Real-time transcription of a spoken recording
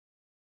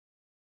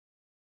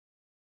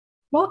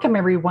Welcome,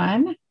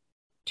 everyone,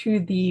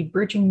 to the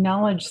Bridging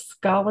Knowledge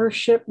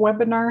Scholarship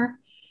webinar.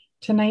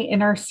 Tonight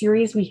in our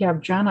series, we have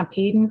Jonna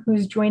Paden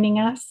who's joining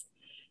us.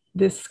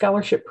 This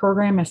scholarship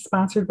program is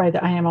sponsored by the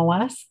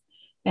IMLS,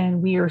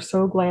 and we are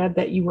so glad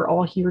that you were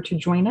all here to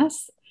join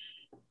us.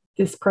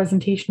 This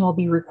presentation will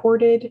be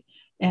recorded,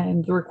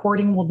 and the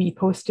recording will be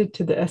posted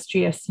to the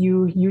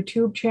SJSU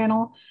YouTube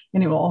channel,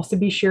 and it will also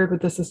be shared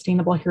with the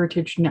Sustainable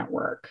Heritage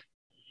Network.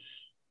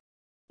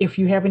 If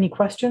you have any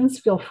questions,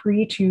 feel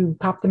free to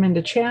pop them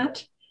into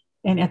chat.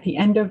 And at the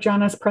end of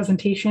Jonna's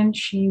presentation,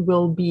 she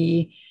will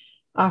be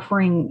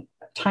offering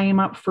time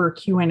up for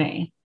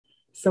Q&A.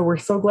 So we're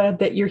so glad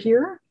that you're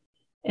here.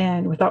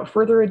 And without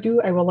further ado,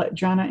 I will let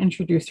Jonna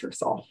introduce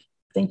herself.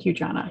 Thank you,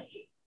 Jonna.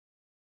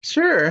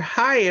 Sure.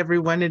 Hi,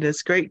 everyone. It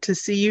is great to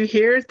see you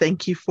here.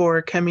 Thank you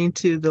for coming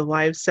to the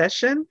live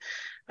session.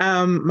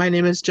 My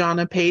name is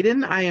Jonna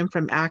Paden. I am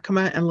from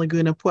Acoma and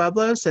Laguna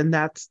Pueblos, and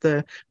that's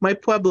my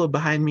pueblo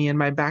behind me in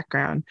my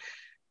background.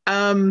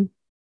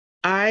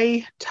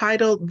 I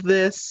titled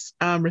this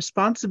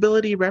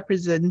Responsibility,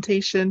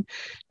 Representation,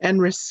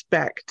 and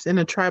Respect in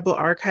a Tribal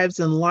Archives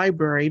and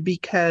Library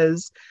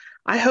because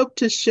I hope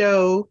to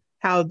show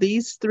how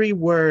these three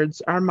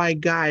words are my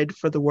guide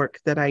for the work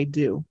that I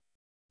do.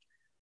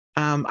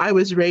 I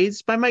was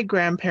raised by my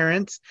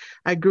grandparents.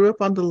 I grew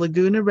up on the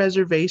Laguna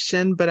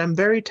Reservation, but I'm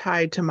very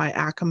tied to my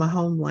Acoma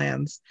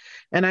homelands.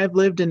 And I've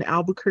lived in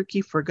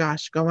Albuquerque for,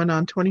 going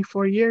on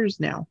 24 years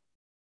now.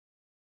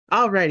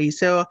 Alrighty,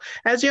 so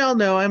as you all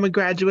know, I'm a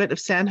graduate of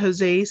San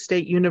José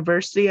State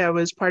University. I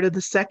was part of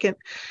the second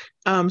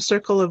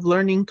Circle of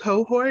Learning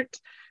cohort.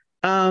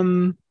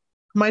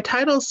 My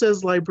title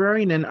says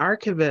librarian and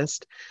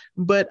archivist,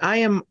 but I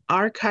am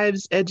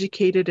archives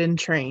educated and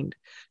trained.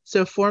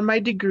 So for my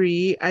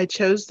degree, I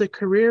chose the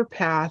career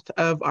path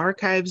of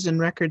archives and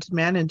records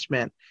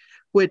management,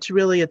 which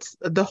really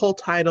the whole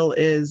title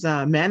is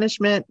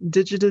management,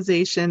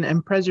 digitization,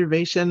 and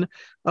preservation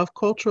of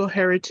cultural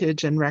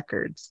heritage and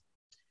records.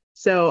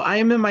 So I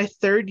am in my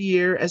third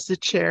year as the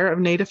chair of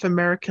Native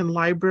American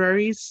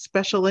Libraries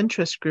Special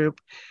Interest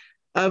Group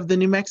of the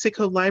New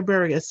Mexico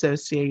Library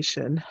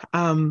Association.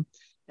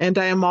 And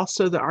I am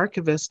also the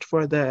archivist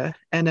for the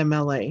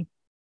NMLA.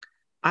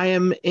 I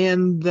am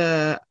in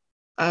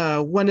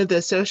one of the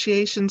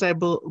associations I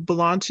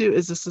belong to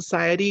is the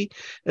Society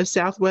of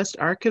Southwest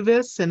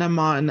Archivists, and I'm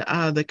on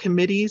the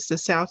committees,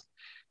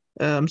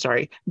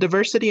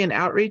 Diversity and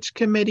Outreach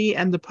Committee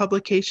and the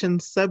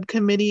Publications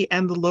Subcommittee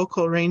and the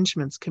Local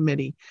Arrangements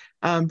Committee,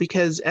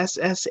 because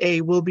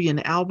SSA will be in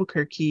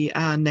Albuquerque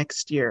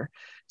next year.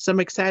 So I'm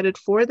excited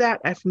for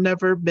that. I've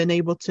never been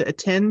able to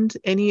attend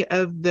any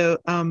of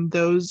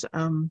those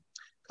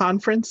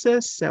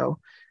conferences, so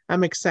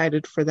I'm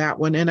excited for that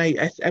one. And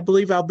I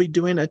believe I'll be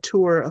doing a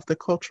tour of the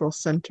cultural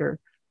center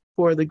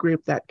for the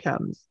group that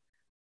comes.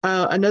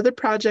 Another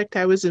project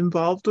I was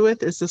involved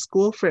with is the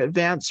School for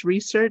Advanced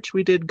Research.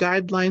 We did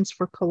guidelines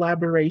for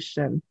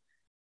collaboration.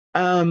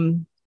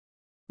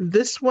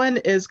 This one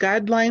is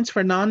guidelines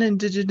for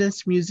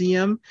non-Indigenous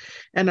museum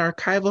and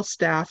archival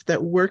staff that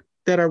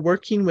are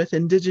working with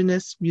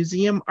Indigenous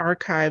museum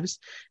archives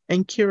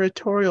and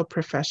curatorial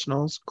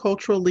professionals,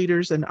 cultural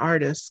leaders, and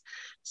artists.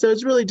 So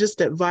it's really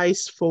just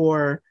advice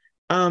for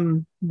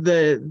the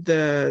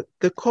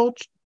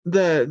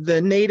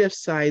native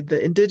side,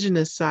 the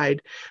Indigenous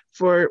side,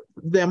 for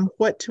them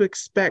what to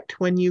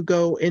expect when you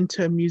go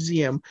into a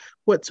museum.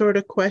 What sort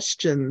of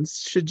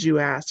questions should you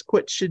ask?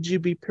 What should you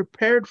be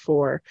prepared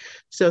for?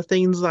 So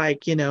things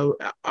like, and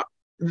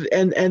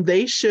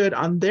they should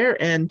on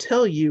their end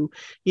tell you,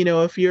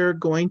 if you're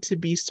going to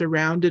be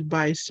surrounded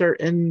by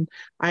certain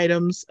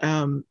items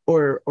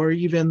or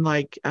even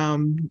like,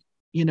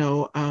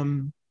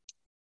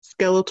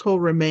 skeletal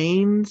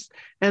remains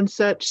and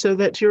such, so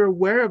that you're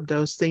aware of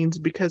those things,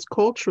 because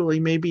culturally,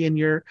 maybe in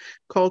your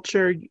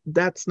culture,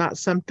 that's not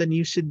something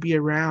you should be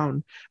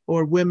around,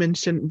 or women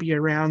shouldn't be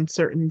around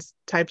certain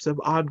types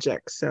of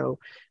objects. So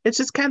it's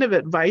just kind of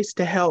advice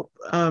to help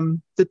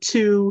the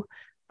two,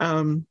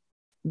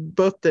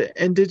 both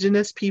the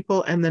Indigenous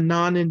people and the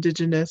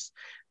non-Indigenous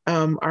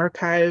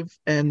archive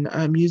and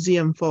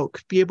museum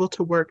folk be able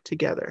to work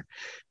together.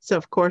 So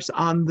of course,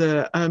 on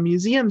the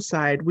museum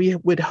side, we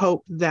would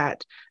hope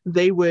that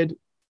they would,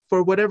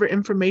 for whatever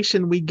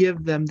information we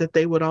give them, that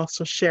they would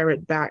also share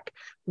it back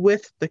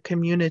with the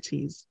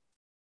communities.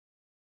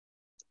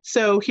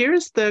 So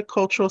here's the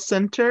cultural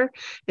center.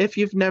 If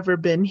you've never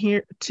been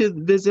here to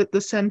visit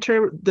the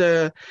center,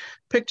 the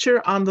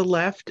picture on the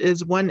left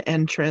is one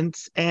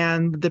entrance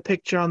and the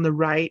picture on the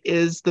right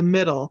is the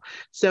middle.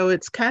 So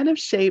it's kind of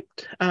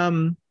shaped,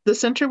 the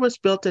center was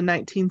built in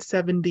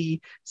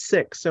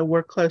 1976, so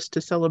we're close to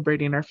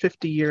celebrating our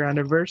 50-year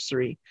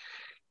anniversary.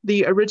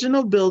 The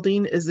original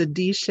building is a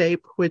D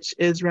shape, which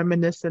is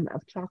reminiscent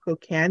of Chaco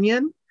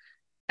Canyon.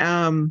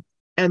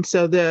 And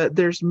so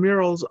there's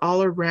murals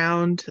all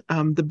around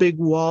the big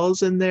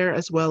walls in there,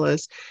 as well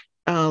as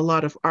a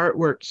lot of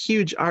artwork,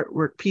 huge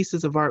artwork,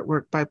 pieces of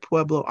artwork by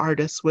Pueblo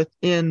artists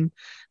within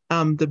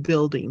the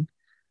building.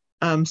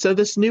 So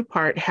this new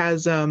part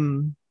has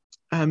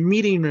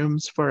meeting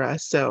rooms for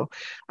us. So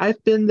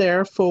I've been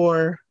there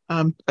for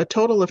a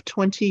total of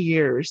 20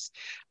 years.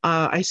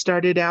 I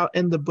started out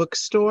in the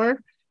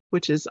bookstore,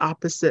 which is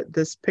opposite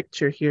this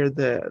picture here.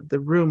 The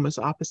room was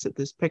opposite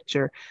this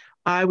picture.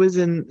 I was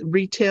in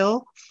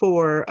retail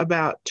for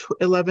about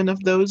 11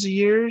 of those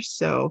years.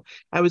 So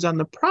I was on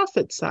the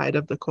profit side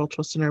of the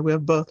Cultural Center. We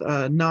have both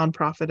a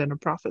nonprofit and a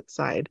profit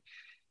side.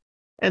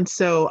 And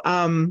so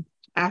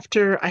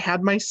after I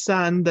had my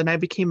son, then I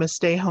became a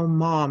stay-home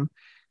mom.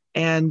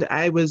 And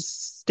I was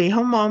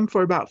stay-home mom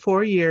for about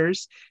 4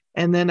 years.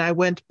 And then I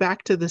went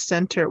back to the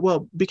center.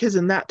 Well, because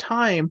in that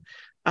time,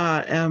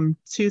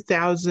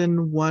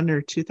 2001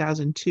 or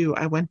 2002,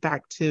 I went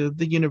back to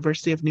the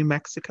University of New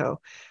Mexico.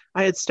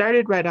 I had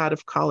started right out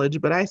of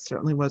college, but I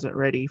certainly wasn't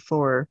ready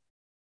for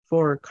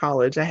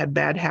college. I had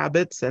bad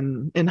habits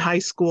and in high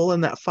school,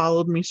 and that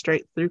followed me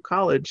straight through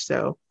college.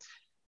 So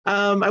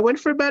I went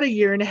for about a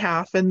year and a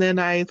half, and then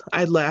I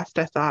left.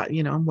 I thought,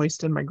 I'm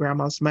wasting my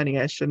grandma's money.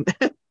 I shouldn't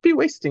be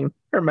wasting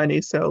her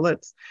money. So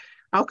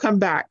I'll come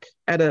back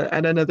at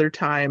another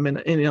time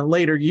in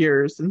later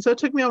years. And so it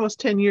took me almost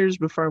 10 years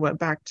before I went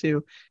back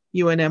to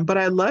UNM, but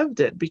I loved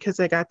it because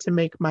I got to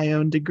make my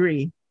own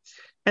degree.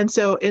 And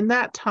so in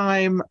that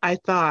time, I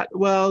thought,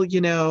 well,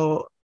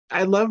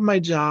 I love my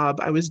job.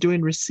 I was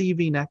doing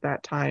receiving at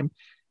that time,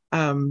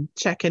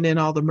 checking in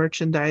all the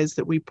merchandise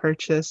that we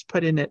purchased,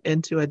 putting it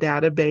into a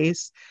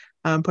database,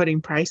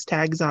 putting price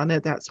tags on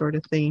it, that sort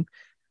of thing.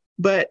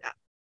 But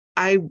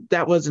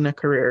that wasn't a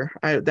career.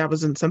 That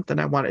wasn't something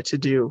I wanted to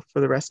do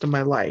for the rest of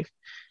my life.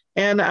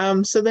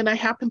 And so then I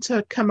happened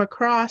to come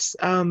across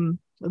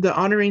the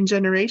Honoring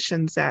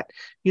Generations at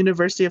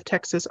University of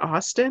Texas,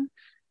 Austin.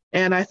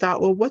 And I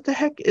thought, well, what the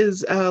heck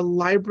is a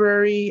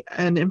library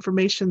and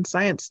information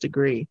science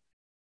degree?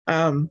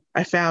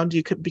 I found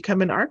you could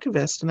become an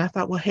archivist. And I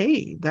thought, well,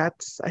 hey, I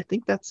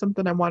think that's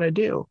something I want to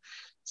do.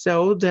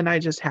 So then I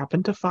just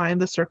happened to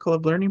find the Circle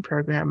of Learning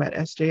program at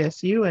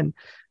SJSU and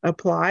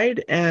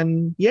applied,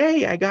 and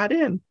yay, I got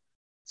in.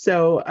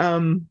 So,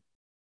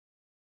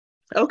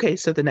 okay,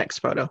 so the next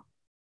photo.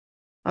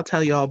 I'll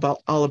tell you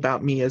all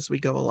about me as we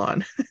go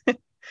along.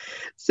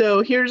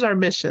 So here's our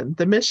mission.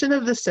 The mission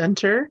of the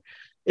center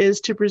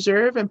is to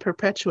preserve and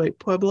perpetuate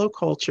Pueblo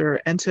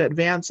culture and to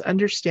advance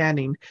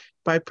understanding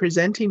by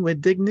presenting with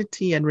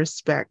dignity and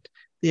respect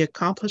the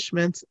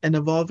accomplishments and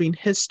evolving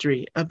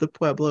history of the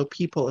Pueblo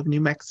people of New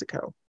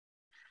Mexico.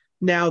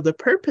 Now, the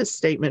purpose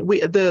statement,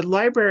 the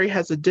library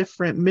has a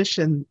different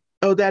mission.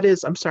 Oh,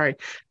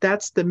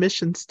 that's the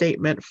mission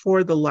statement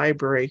for the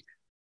library.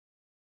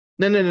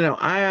 No.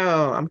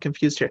 I'm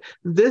confused here.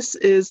 This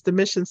is the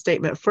mission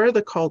statement for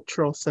the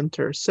Cultural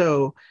Center.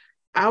 So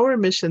our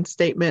mission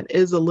statement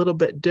is a little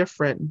bit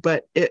different,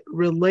 but it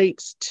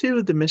relates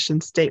to the mission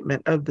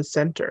statement of the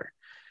center.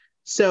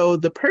 So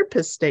the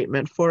purpose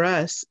statement for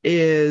us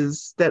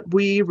is that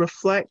we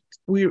reflect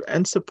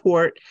and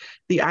support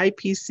the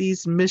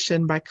IPC's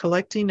mission by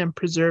collecting and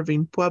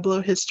preserving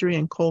Pueblo history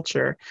and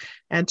culture,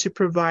 and to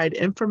provide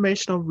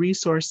informational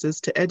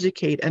resources to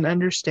educate and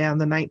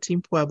understand the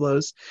 19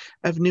 Pueblos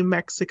of New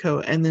Mexico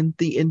and then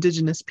the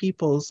indigenous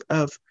peoples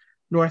of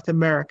North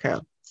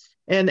America.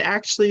 And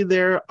actually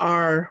there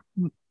are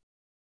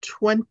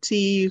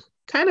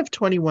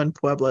 21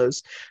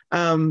 Pueblos.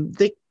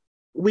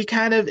 We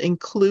kind of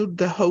include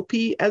the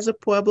Hopi as a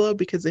Pueblo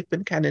because they've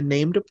been kind of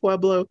named a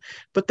Pueblo,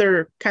 but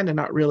they're kind of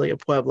not really a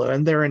Pueblo,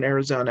 and they're in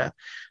Arizona.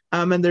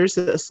 And there's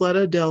the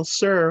Isleta del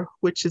Sur,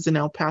 which is in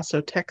El Paso,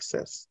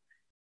 Texas.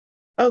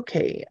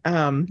 Okay,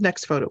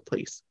 next photo,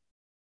 please.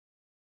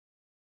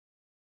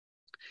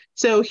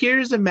 So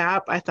here's a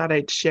map I thought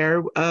I'd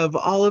share of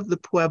all of the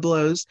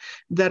Pueblos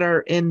that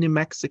are in New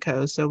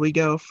Mexico. So we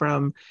go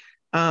from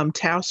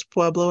Taos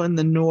Pueblo in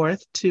the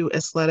north to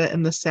Isleta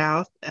in the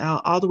south,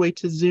 all the way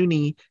to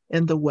Zuni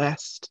in the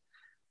west.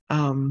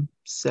 There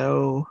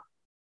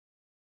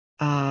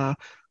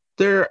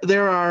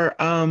are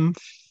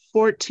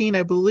 14,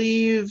 I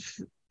believe,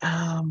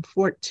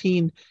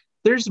 14.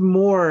 There's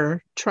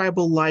more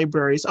tribal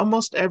libraries.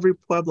 Almost every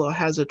Pueblo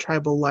has a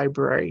tribal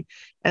library,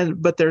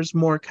 but there's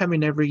more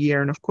coming every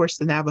year. And of course,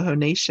 the Navajo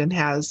Nation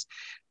has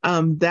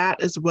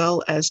that, as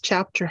well as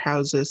chapter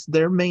houses.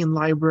 Their main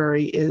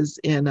library is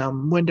in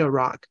Window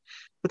Rock,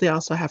 but they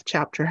also have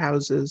chapter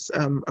houses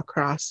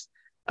across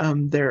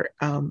their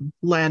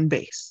land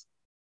base.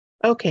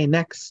 Okay,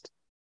 next.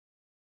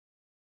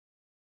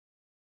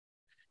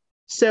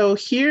 So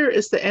here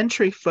is the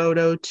entry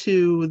photo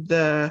to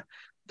the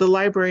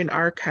library and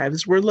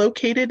archives. We're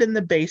located in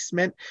the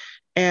basement,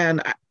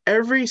 and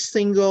this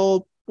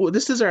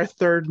is our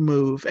third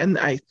move, and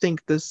I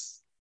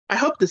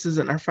hope this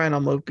isn't our final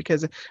move,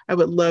 because I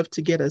would love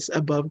to get us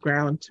above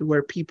ground to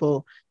where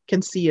people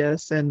can see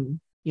us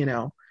and,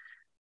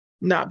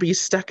 not be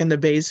stuck in the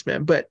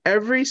basement. But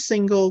every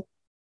single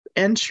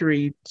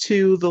entry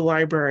to the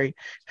library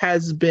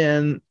has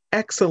been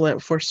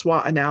excellent for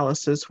SWOT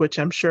analysis, which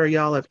I'm sure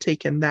y'all have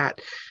taken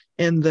that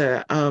in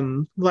the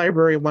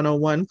Library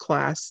 101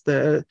 class,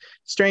 the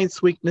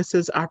strengths,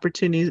 weaknesses,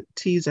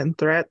 opportunities, and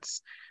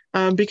threats,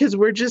 because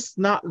we're just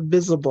not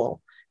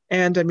visible.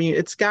 And I mean,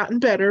 it's gotten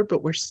better,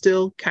 but we're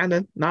still kind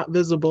of not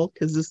visible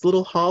because this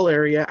little hall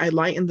area, I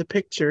lighten the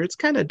picture. It's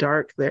kind of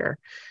dark there.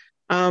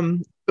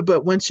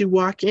 But once you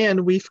walk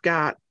in, we've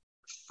got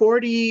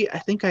 40, I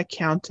think I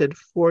counted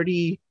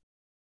 40,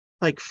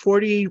 like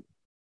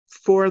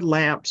 44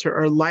 lamps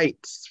or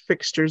lights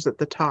fixtures at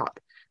the top.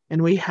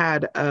 And we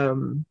had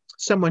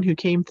someone who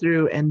came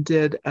through and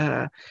did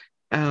an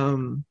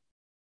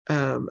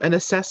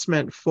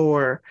assessment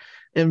for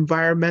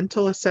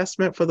environmental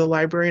assessment for the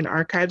library and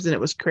archives, and it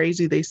was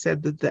crazy. They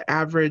said that the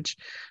average,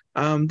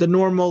 the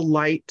normal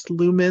light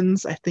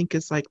lumens, I think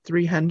is like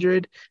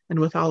 300, and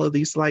with all of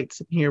these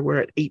lights in here, we're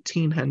at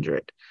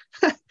 1800.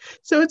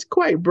 So it's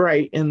quite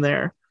bright in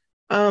there.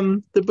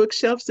 The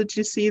bookshelves that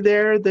you see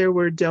there, they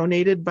were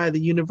donated by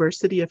the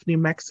University of New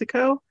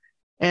Mexico,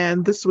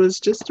 and this was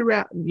just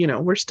around,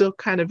 we're still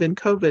kind of in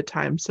COVID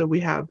time, so we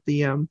have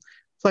the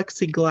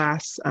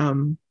plexiglass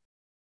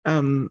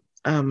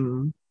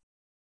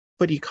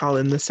what do you call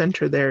in the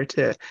center there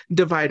to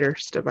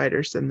dividers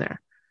in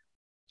there.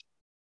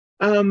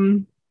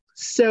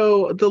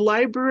 So the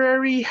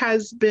library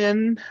has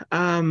been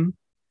in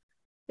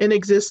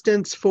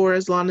existence for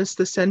as long as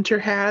the center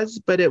has,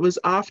 but it was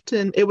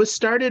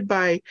started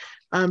by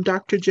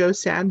Dr. Joe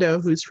Sando,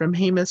 who's from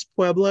Jemez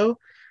Pueblo,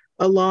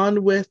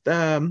 along with,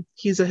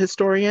 he's a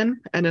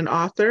historian and an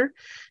author,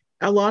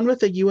 along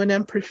with a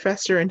UNM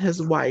professor and his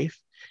wife.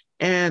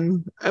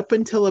 And up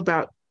until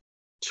about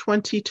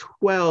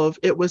 2012,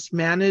 it was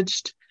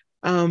managed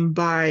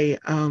by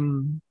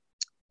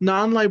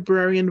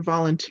non-librarian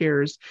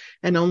volunteers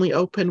and only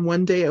open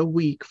one day a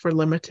week for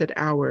limited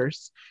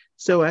hours.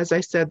 So as I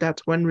said,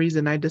 that's one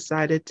reason I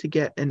decided to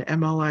get an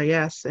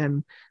MLIS,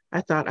 and I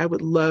thought I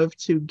would love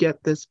to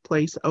get this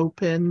place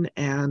open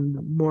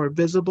and more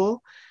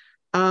visible.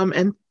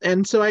 And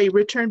so I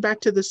returned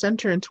back to the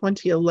center in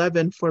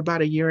 2011 for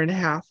about a year and a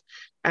half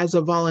as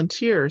a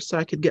volunteer so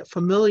I could get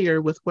familiar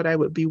with what I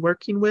would be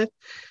working with.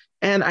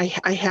 And I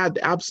had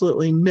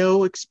absolutely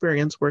no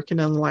experience working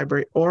in the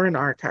library or an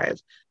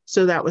archive.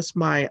 So that was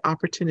my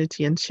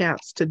opportunity and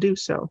chance to do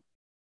so.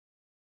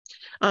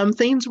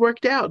 Things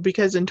worked out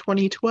because in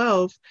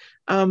 2012,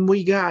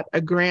 we got a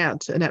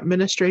grant, an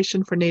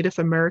Administration for Native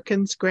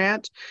Americans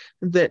grant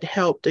that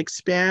helped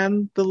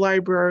expand the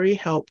library,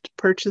 helped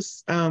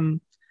purchase a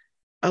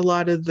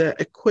lot of the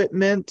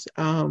equipment,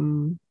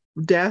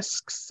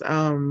 desks,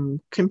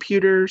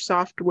 computer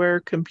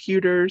software,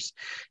 computers,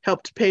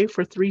 helped pay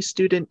for 3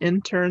 student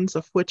interns,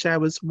 of which I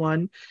was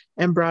one,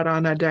 and brought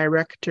on a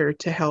director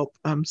to help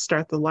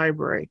start the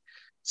library.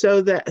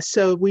 So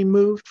we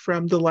moved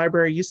from, the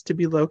library used to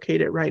be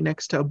located right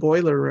next to a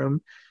boiler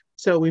room.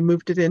 So we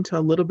moved it into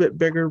a little bit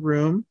bigger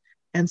room.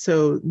 And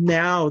so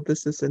now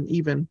this is an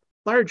even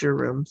larger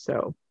room.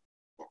 So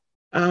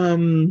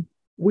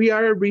we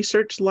are a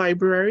research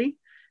library.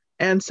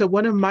 And so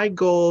one of my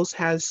goals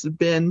has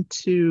been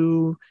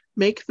to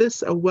make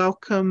this a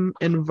welcome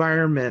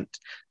environment.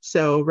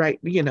 So,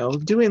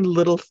 doing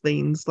little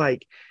things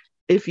like,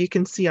 if you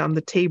can see on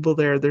the table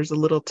there, there's a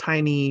little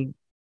tiny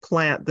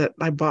plant that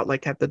I bought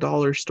like at the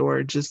dollar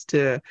store just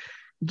to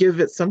give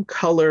it some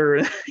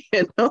color,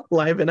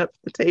 liven up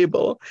the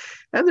table.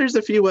 And there's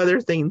a few other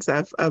things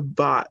I've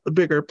bought, the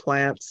bigger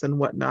plants and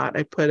whatnot.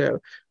 I put a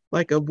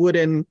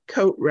wooden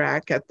coat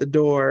rack at the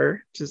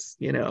door, just,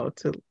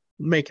 to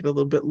make it a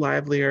little bit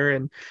livelier.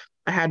 And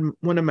I had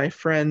one of my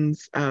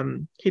friends,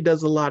 he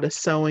does a lot of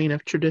sewing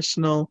of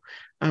traditional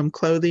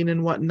clothing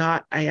and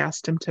whatnot. I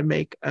asked him to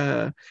make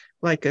a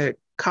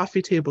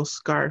coffee table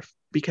scarf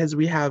because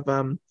we have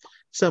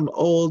some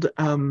old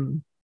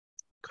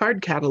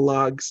card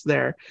catalogs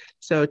there.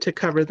 So to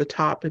cover the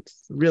top,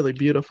 it's really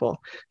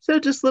beautiful. So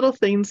just little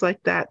things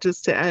like that,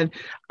 just to add.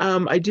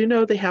 I do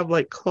know they have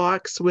like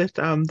clocks with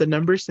the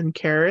numbers in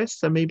Keres,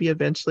 so maybe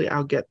eventually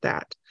I'll get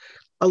that.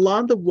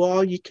 Along the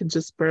wall, you can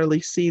just barely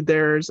see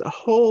there's a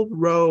whole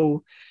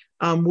row,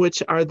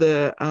 which are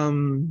the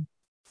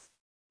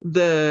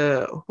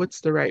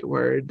what's the right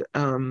word?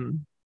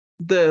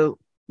 The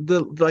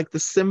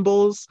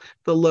symbols,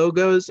 the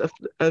logos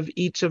of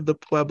each of the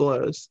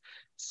pueblos.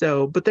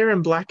 So, but they're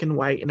in black and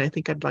white, and I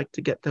think I'd like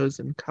to get those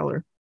in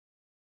color.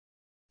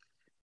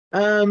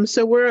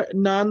 So we're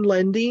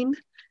non-lending,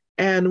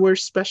 and we're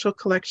special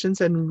collections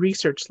and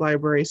research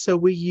library. So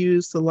we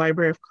use the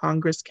Library of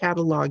Congress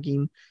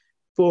cataloging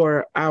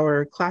for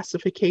our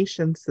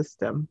classification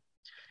system.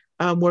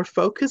 We're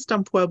focused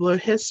on Pueblo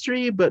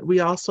history, but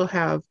we also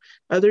have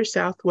other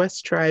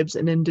Southwest tribes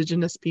and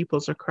indigenous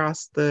peoples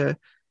across the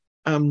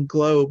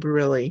globe,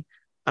 really.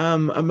 A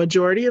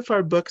majority of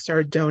our books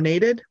are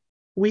donated.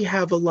 We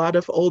have a lot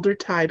of older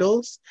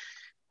titles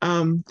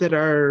that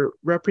are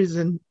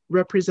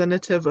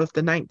representative of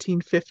the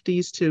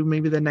 1950s to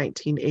maybe the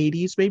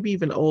 1980s, maybe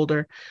even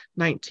older,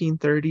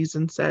 1930s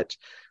and such,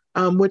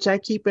 which I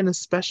keep in a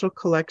special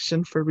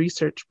collection for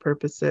research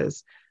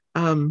purposes,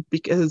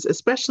 because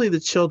especially the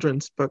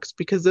children's books,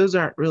 because those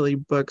aren't really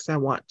books I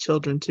want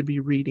children to be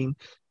reading,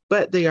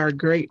 but they are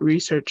great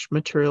research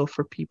material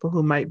for people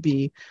who might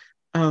be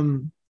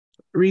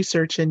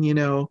researching,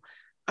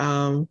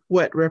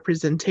 what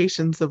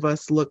representations of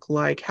us look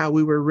like, how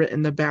we were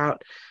written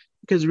about,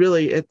 because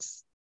really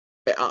it's,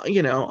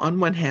 on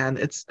one hand,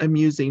 it's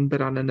amusing,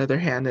 but on another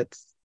hand,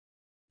 it's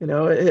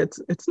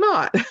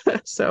not.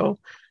 So,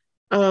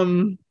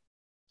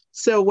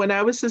 so when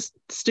I was a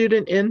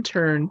student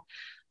intern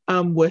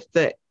with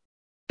the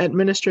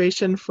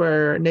Administration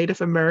for Native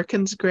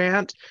Americans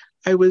grant,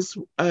 I was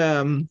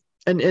an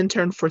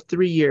intern for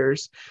 3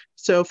 years.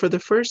 So for the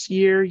first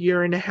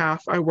year and a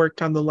half, I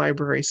worked on the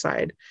library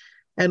side.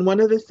 And one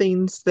of the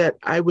things that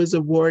I was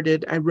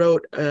awarded, I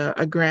wrote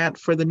a grant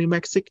for the New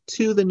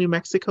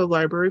Mexico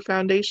Library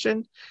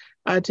Foundation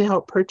to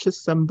help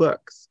purchase some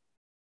books.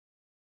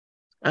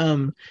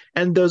 And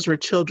those were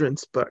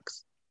children's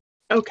books.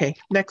 Okay,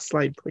 next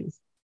slide, please.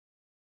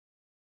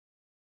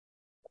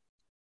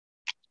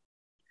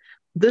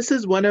 This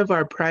is one of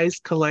our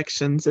prized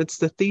collections. It's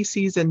the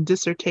theses and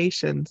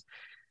dissertations.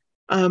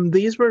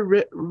 These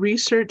were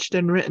researched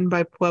and written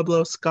by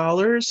Pueblo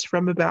scholars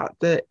from about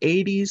the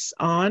 80s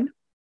on.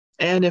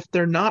 And if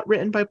they're not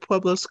written by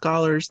Pueblo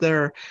scholars,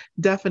 they're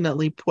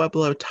definitely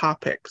Pueblo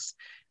topics.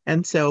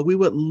 And so we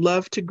would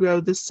love to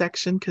grow this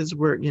section because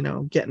we're,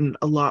 getting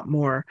a lot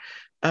more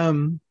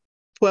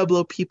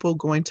Pueblo people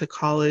going to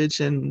college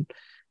and,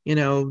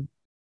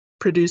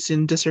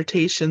 producing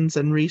dissertations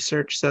and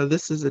research. So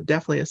this is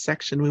definitely a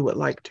section we would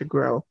like to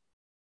grow.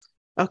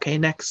 Okay,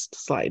 next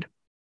slide.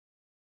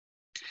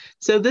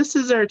 So this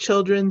is our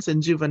children's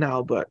and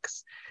juvenile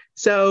books.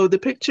 So the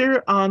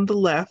picture on the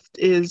left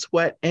is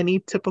what any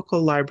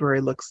typical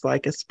library looks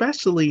like,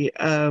 especially,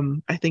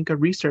 I think, a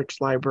research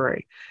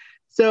library.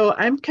 So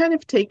I'm kind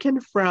of taken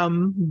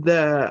from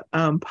the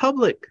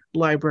public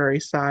library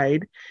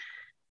side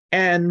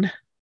and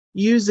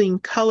using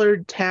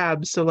colored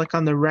tabs, so like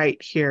on the right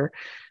here,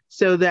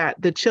 so that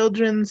the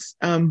children's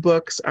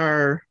books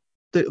are,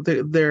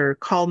 their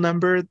call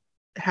number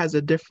has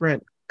a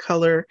different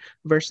color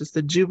versus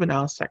the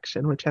juvenile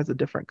section, which has a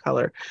different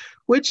color,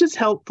 which is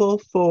helpful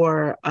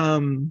for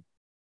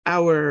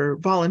our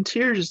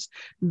volunteers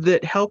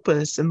that help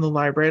us in the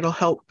library. It'll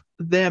help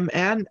them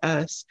and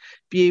us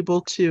be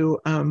able to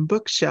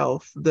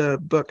bookshelf the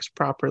books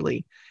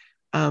properly.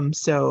 And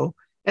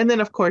then,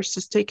 of course,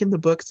 just taking the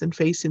books and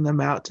facing them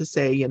out to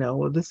say,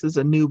 well, this is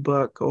a new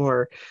book,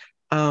 or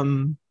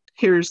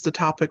here's the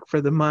topic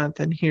for the month,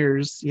 and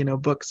here's,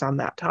 books on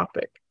that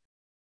topic.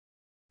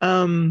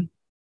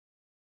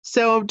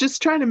 So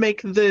just trying to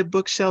make the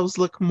bookshelves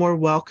look more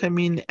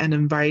welcoming and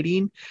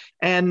inviting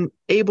and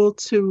able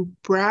to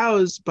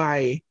browse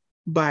by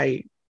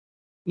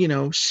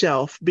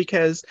shelf,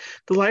 because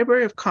the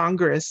Library of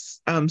Congress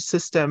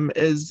system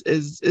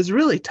is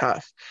really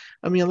tough.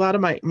 I mean, a lot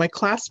of my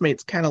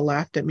classmates kind of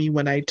laughed at me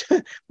when I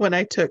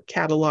took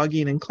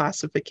cataloging and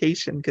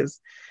classification,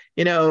 because,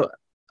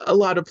 a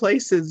lot of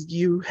places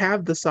you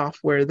have the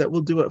software that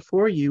will do it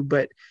for you.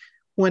 But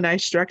when I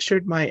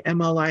structured my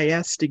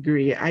MLIS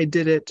degree, I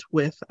did it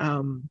with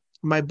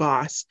my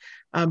boss,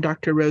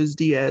 Dr. Rose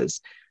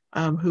Diaz,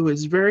 who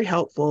was very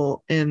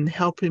helpful in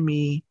helping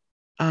me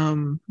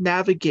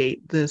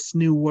navigate this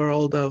new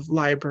world of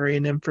library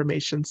and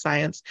information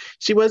science.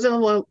 She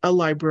wasn't a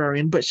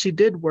librarian, but she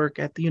did work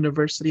at the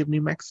University of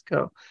New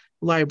Mexico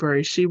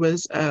Library. She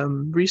was a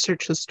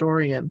research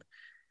historian.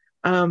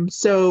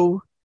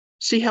 So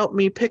she helped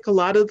me pick a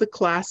lot of the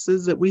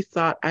classes that we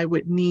thought I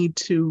would need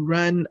to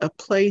run a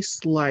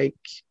place like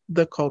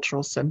the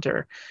Cultural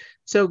Center.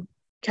 So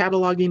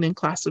cataloging and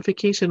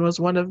classification was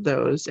one of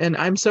those. And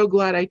I'm so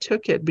glad I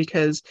took it,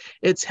 because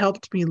it's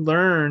helped me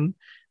learn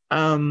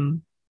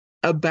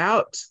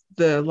about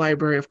the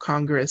Library of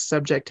Congress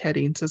subject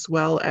headings, as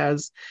well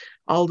as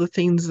all the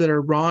things that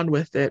are wrong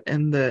with it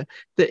and the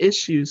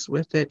issues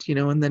with it,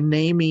 and the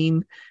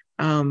naming,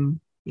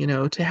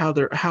 to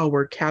how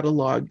we're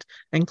cataloged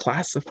and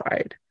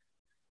classified.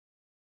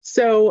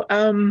 So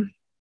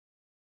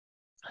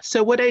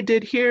so what I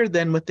did here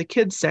then with the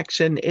kids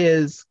section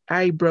is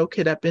I broke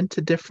it up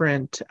into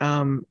different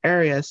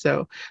areas.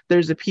 So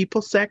there's a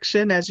people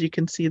section, as you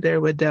can see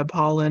there, with Deb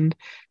Holland,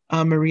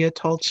 Maria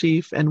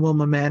Tallchief, and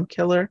Wilma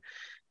Mankiller.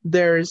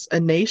 There's a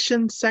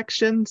nation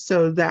section,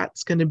 so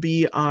that's going to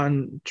be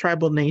on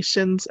tribal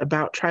nations,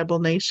 about tribal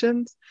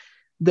nations.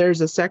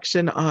 There's a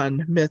section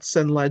on myths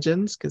and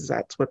legends, because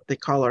that's what they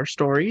call our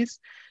stories.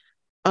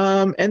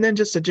 And then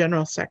just a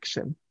general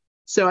section.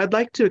 So I'd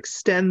like to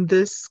extend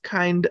this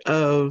kind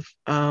of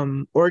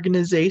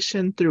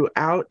organization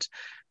throughout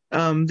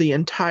the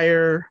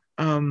entire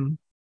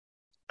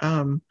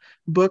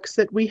books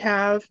that we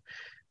have.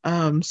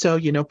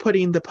 So,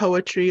 putting the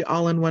poetry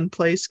all in one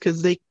place,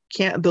 because the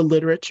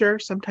literature,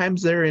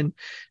 sometimes they're in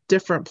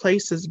different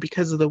places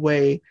because of the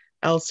way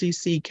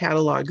LCC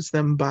catalogs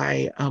them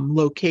by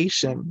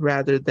location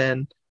rather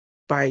than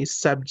by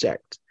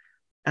subject.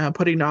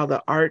 Putting all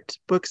the art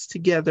books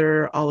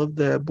together, all of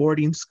the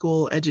boarding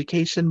school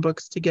education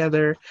books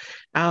together,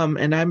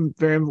 and I'm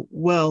very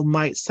well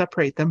might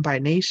separate them by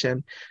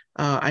nation.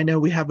 I know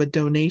we have a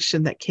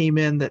donation that came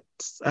in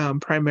that's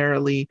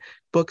primarily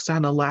books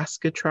on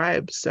Alaska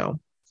tribes, so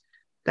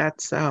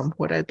that's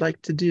what I'd like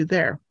to do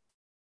there.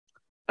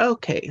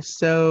 Okay,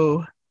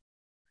 so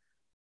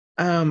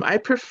I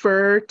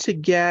prefer to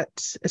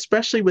get,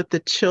 especially with the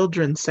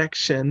children's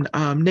section,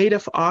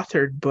 Native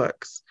authored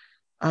books.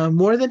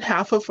 More than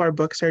half of our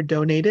books are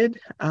donated.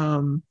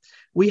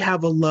 We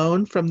have a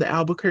loan from the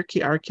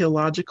Albuquerque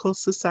Archaeological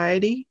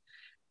Society.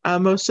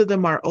 Most of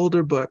them are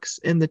older books.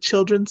 In the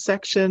children's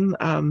section,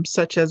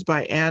 such as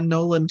by Anne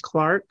Nolan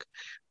Clark,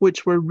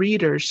 which were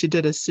readers. She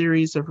did a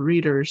series of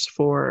readers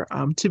for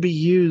to be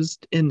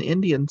used in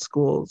Indian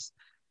schools.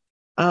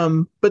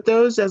 But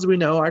those, as we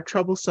know, are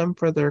troublesome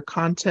for their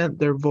content,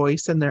 their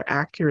voice, and their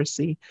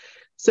accuracy.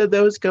 So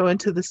those go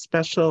into the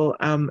special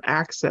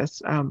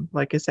access.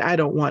 Like I said, I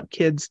don't want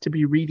kids to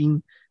be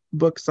reading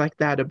books like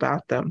that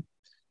about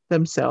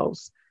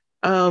themselves.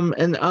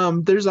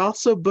 And there's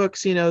also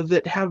books,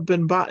 that have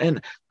been bought.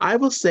 And I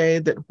will say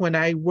that when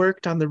I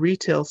worked on the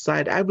retail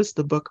side, I was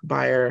the book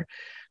buyer.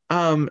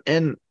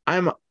 And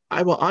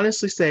I will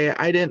honestly say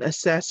I didn't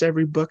assess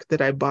every book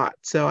that I bought.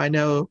 So I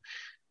know,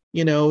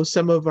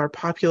 some of our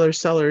popular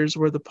sellers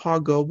were the Paul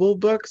Goebel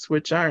books,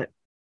 which aren't,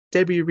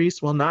 Debbie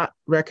Reese will not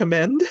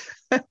recommend.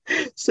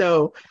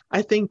 So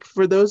I think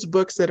for those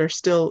books that are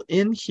still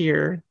in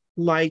here,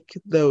 like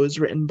those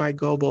written by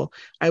Goebel,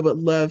 I would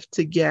love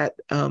to get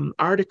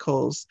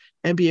articles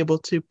and be able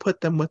to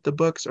put them with the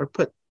books or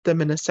put them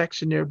in a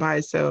section nearby.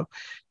 So,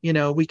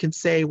 we can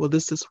say, well,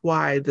 this is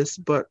why this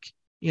book,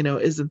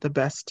 isn't the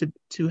best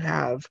to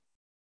have.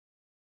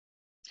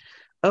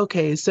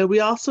 Okay, so we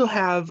also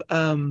have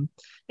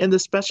in the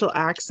special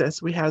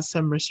access, we have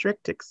some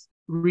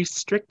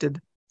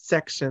restricted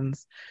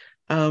sections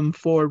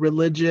for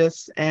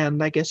religious,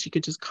 and I guess you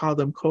could just call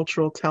them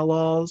cultural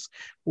tell-alls,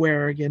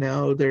 where,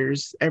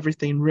 there's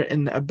everything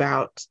written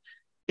about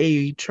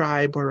a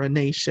tribe or a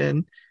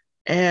nation.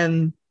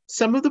 And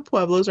some of the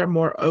pueblos are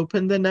more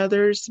open than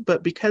others,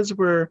 but because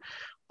we're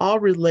all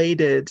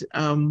related,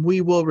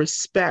 we will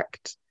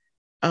respect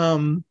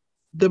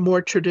the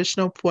more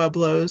traditional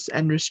pueblos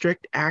and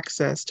restrict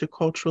access to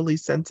culturally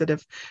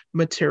sensitive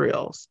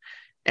materials.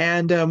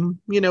 And,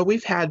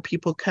 we've had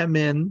people come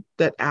in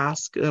that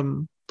ask,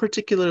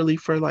 particularly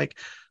for like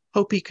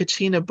Hopi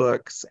Kachina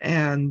books.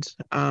 And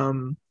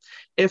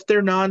if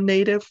they're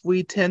non-native,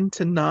 we tend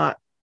to not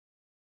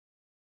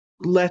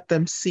let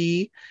them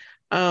see.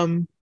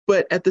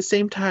 But at the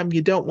same time,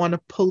 you don't want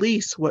to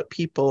police what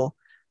people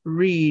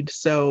read.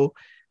 So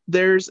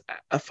there's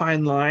a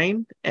fine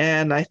line,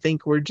 and I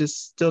think we're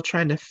just still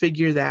trying to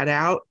figure that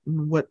out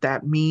and what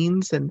that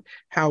means and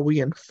how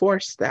we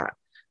enforce that.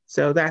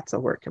 So that's a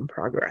work in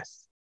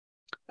progress.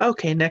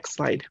 Okay, next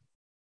slide.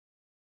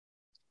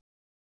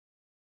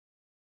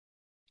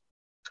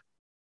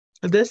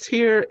 This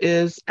here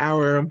is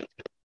our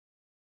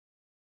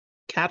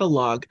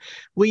catalog.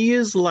 We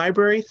use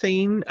library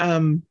theme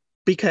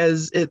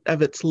because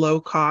of its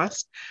low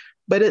cost,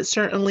 but it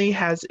certainly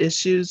has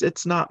issues.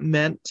 It's not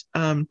meant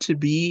to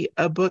be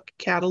a book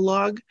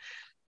catalog.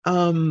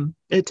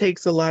 It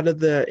takes a lot of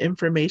the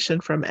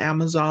information from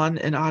Amazon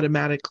and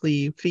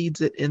automatically feeds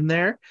it in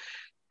there.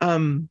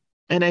 And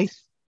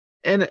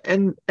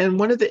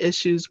one of the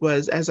issues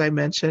was, as I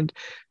mentioned,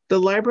 the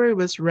library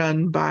was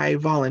run by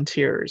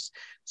volunteers.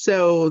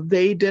 So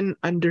they didn't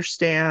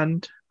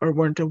understand or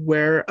weren't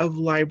aware of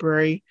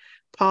library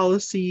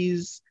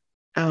policies,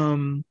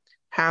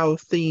 how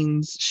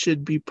things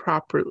should be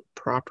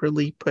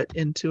properly put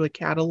into a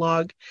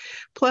catalog.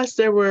 Plus,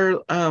 there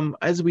were,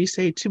 as we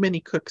say, too many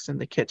cooks in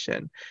the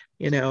kitchen,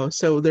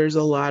 so there's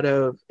a lot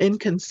of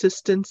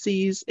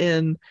inconsistencies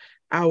in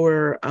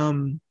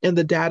in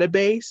the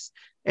database.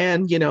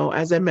 And,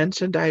 as I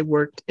mentioned, I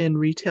worked in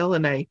retail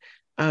and I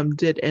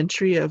did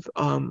entry of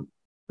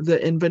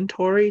the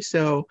inventory.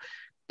 So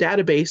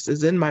database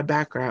is in my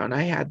background.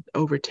 I had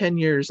over 10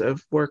 years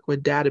of work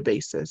with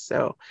databases.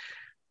 So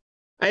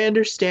I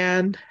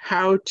understand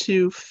how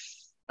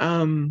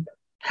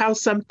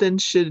something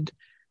should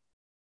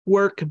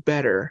work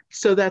better.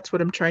 So that's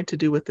what I'm trying to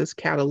do with this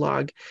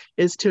catalog,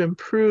 is to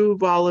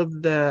improve all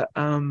of the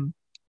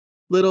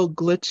little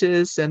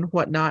glitches and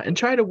whatnot, and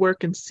try to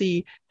work and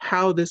see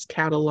how this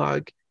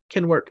catalog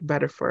can work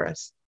better for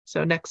us.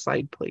 So next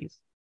slide, please.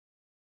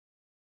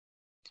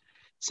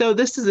 So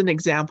this is an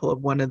example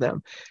of one of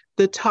them.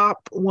 The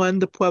top one,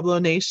 the Pueblo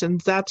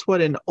Nations, that's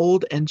what an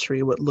old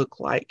entry would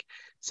look like.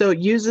 So it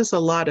uses a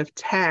lot of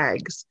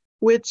tags,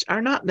 which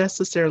are not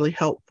necessarily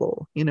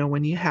helpful,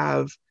 when you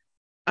have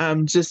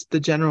just the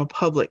general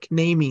public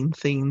naming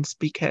things,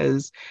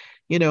 because,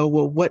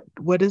 well,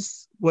 what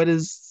does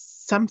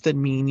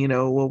something mean?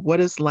 Well, what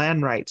is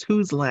land rights?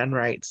 Whose land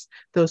rights?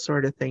 Those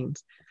sort of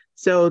things.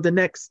 So the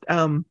next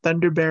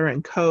Thunder Bear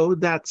and Co.,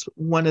 that's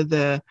one of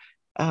the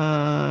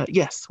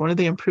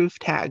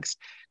improved tags.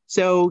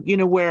 So,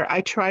 where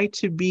I try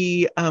to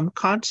be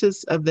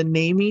conscious of the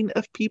naming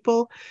of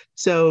people.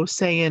 So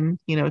saying,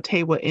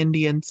 Tewa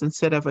Indians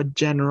instead of a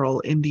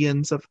general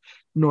Indians of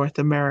North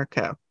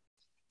America.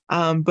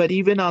 But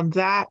even on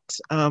that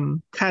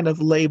kind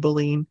of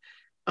labeling,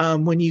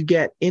 when you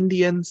get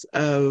Indians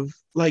of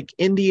like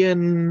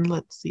Indian,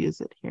 let's see,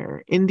 is it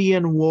here?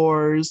 Indian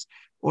wars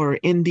or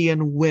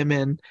Indian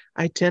women,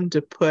 I tend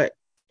to put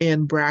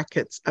in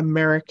brackets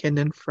American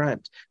in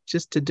front,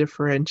 just to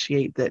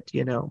differentiate that,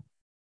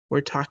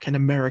 we're talking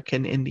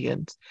American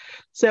Indians.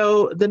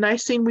 So the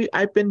nice thing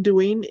I've been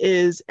doing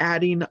is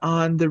adding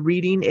on the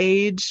reading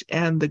age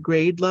and the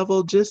grade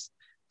level, just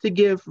to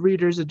give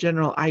readers a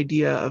general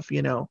idea of,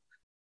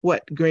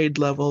 what grade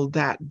level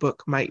that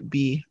book might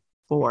be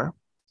for.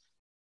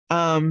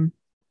 And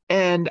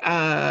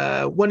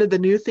one of the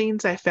new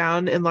things I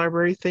found in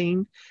Library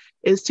Theme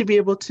is to be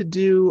able to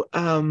do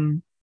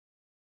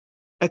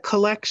a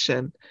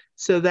collection.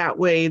 So that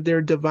way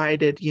they're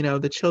divided,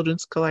 the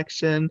children's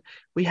collection,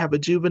 we have a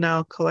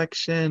juvenile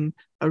collection,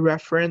 a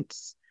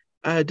reference,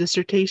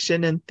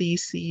 dissertation and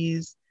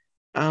theses,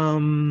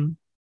 the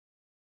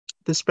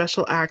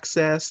special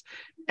access,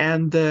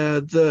 and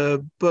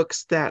the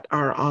books that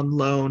are on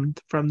loan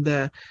from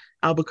the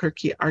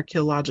Albuquerque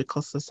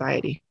Archaeological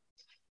Society.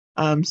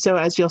 So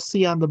as you'll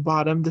see on the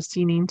bottom, the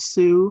Singing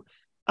Sioux,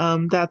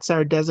 that's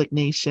our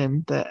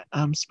designation, the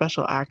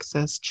special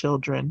access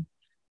children,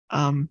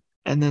 and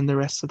then the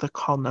rest of the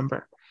call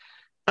number.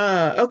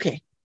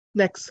 Okay,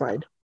 next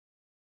slide.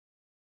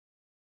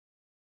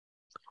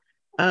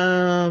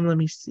 Let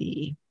me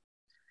see.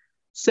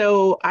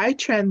 So I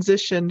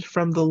transitioned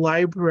from the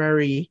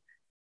library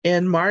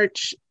in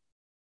March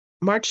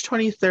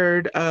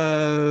 23rd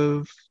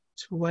of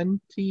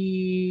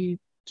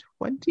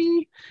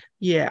 2020.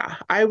 Yeah,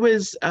 I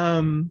was,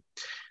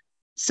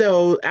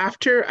 so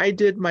after I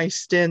did my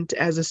stint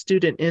as a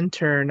student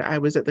intern, I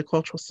was at the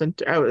Cultural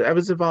Center. I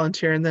was a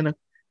volunteer and then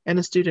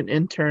a student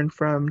intern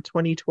from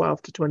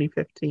 2012 to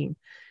 2015.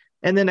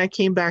 And then I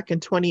came back in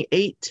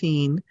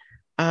 2018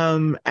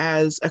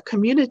 as a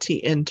community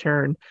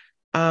intern.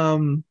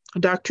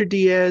 Dr.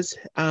 Diaz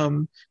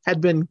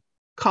had been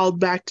called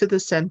back to the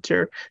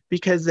center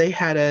because they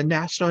had a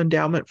National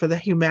Endowment for the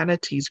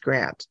Humanities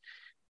grant.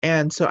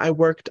 And so I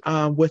worked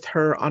with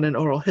her on an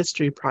oral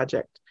history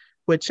project,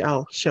 which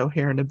I'll show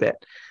here in a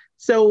bit.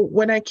 So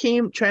when I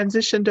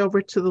transitioned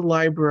over to the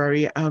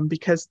library,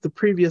 because the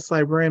previous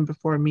librarian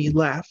before me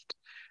left,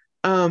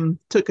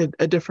 took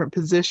a different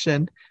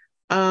position,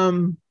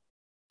 I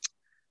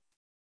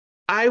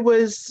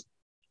was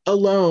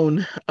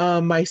alone.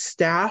 My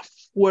staff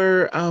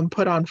were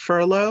put on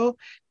furlough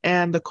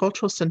and the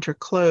cultural center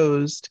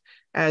closed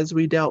as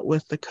we dealt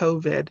with the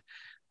COVID.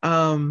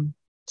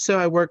 So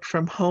I worked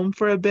from home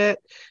for a bit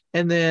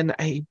and then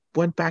I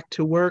went back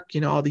to work.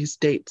 All these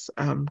dates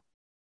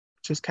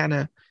just kind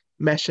of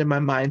mesh in my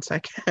mind. So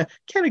I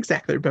can't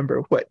exactly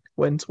remember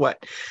when's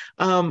what.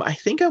 I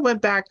think I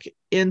went back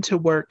into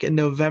work in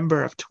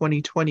November of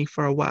 2020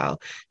 for a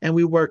while, and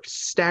we worked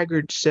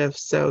staggered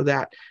shifts so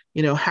that,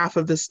 half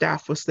of the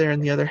staff was there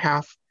and the other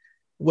half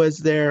was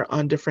there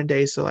on different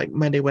days. So like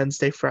Monday,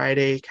 Wednesday,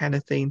 Friday kind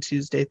of thing,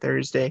 Tuesday,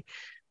 Thursday.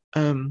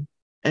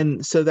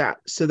 And so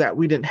that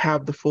we didn't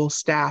have the full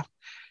staff.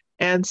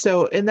 And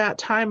so in that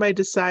time, I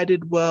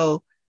decided,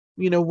 well,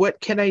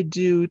 what can I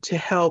do to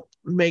help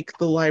make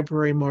the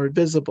library more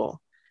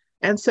visible?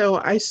 And so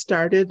I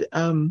started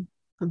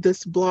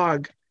this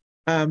blog,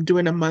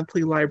 doing a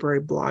monthly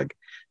library blog.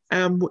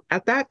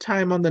 At that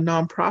time, on the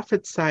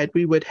nonprofit side,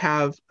 we would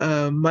have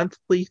a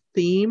monthly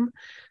theme.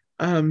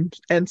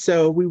 And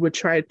so we would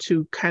try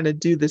to kind of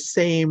do the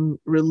same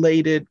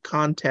related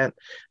content.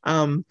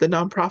 The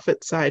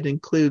nonprofit side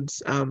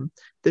includes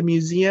the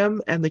museum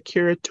and the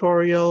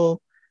curatorial,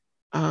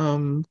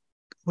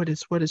 what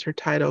is her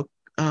title?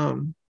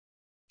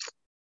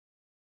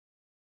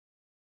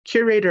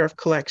 Curator of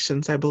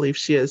collections, I believe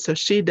she is. So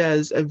she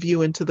does a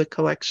view into the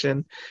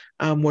collection,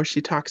 where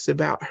she talks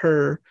about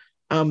her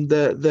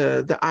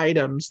the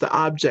items, the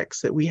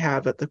objects that we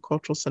have at the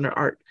Cultural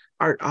Center,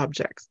 art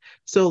objects.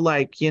 So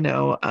like,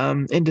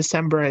 in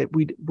December,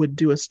 we would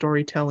do a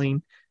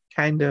storytelling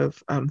kind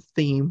of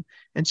theme,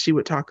 and she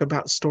would talk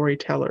about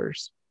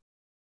storytellers.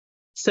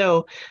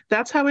 So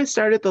that's how I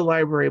started the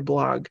library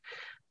blog.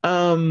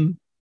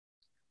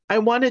 I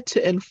wanted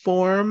to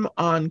inform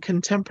on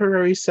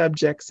contemporary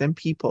subjects and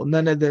people,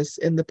 none of this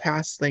in the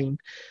past thing.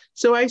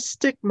 So I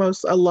stick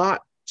a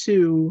lot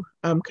to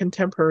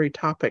contemporary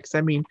topics.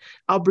 I mean,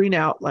 I'll bring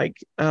out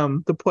like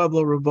the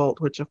Pueblo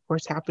Revolt, which of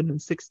course happened in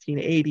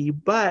 1680,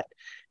 but,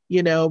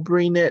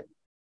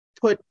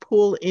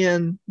 pull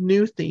in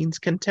new things,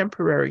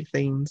 contemporary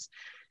things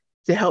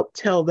to help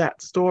tell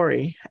that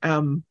story.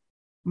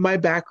 My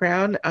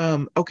background,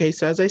 so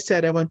as I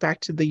said, I went back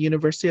to the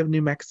University of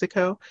New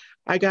Mexico.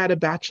 I got a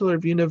Bachelor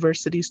of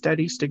University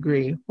Studies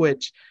degree,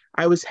 which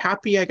I was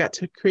happy I got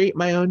to create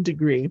my own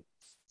degree.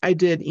 I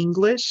did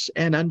English,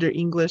 and under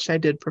English, I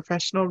did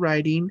professional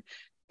writing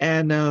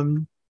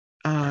and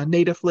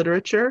Native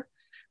literature.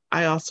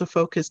 I also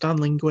focused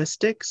on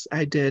linguistics.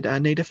 I did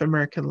Native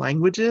American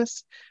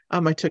languages.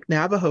 I took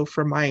Navajo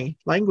for my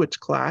language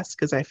class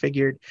because I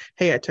figured,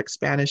 hey, I took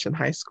Spanish in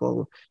high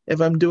school. If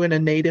I'm doing a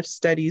Native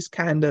studies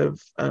kind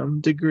of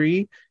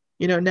degree,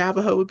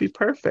 Navajo would be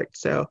perfect.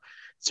 So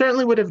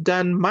certainly would have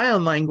done my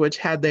own language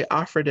had they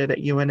offered it at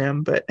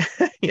UNM, but,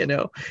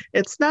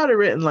 it's not a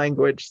written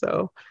language.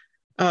 So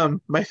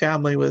my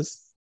family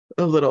was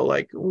a little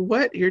like,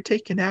 what? You're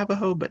taking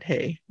Navajo? But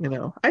hey,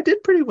 I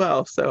did pretty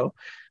well. So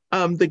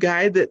the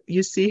guy that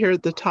you see here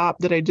at the top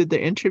that I did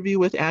the interview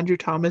with, Andrew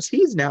Thomas,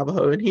 he's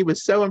Navajo, and he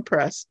was so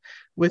impressed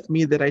with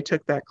me that I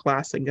took that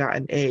class and got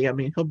an A. I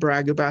mean, he'll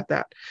brag about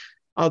that.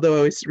 Although I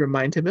always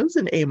remind him it was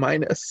an A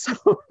minus.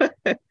 So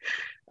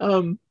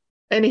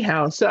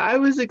anyhow, so I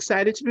was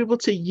excited to be able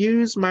to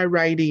use my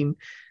writing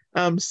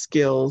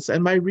skills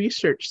and my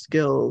research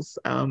skills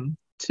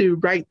to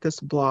write this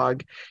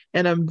blog.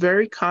 And I'm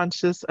very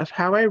conscious of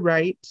how I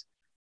write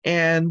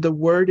and the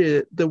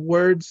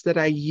words that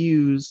I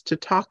use to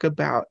talk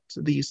about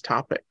these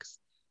topics.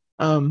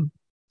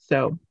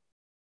 So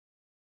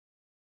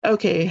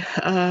okay,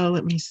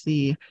 let me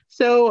see.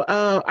 So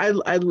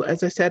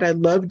as I said, I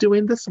love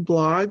doing this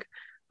blog.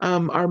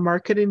 Our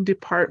marketing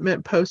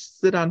department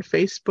posts it on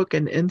Facebook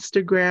and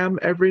Instagram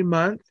every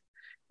month.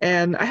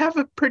 And I have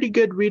a pretty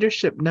good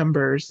readership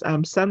numbers.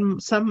 Some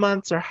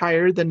months are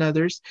higher than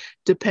others,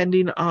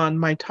 depending on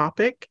my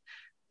topic.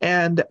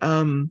 And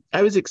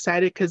I was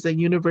excited because the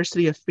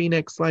University of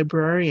Phoenix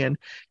librarian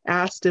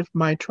asked if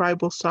my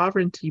tribal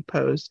sovereignty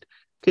post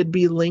could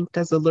be linked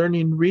as a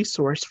learning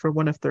resource for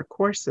one of their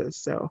courses.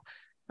 So,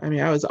 I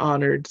mean, I was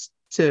honored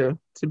to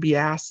be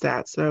asked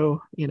that.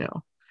 So,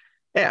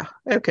 yeah,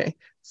 okay.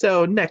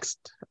 So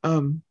next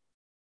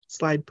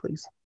slide,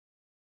 please.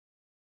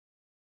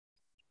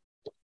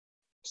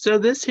 So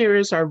this here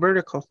is our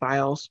vertical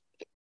files.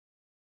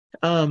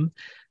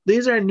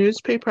 These are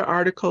newspaper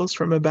articles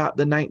from about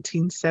the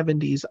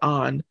 1970s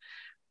on,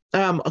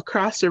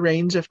 across a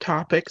range of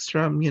topics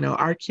from,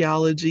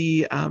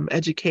 archaeology,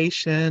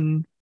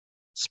 education,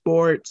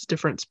 sports,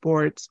 different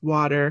sports,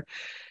 water.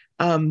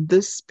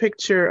 This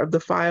picture of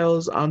the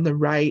files on the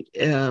right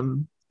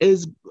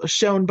is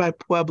shown by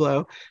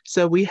Pueblo.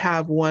 So we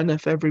have one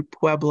of every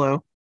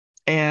Pueblo,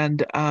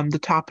 and the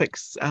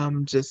topics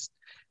just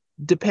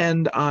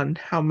depend on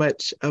how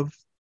much of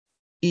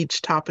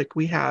each topic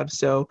we have.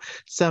 So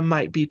some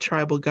might be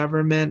tribal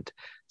government,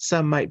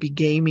 some might be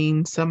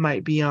gaming, some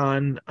might be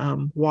on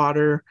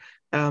water.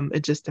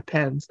 It just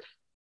depends.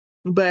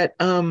 But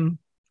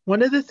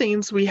one of the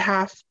things we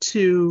have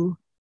to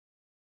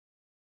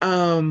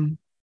I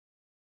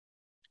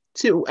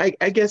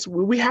guess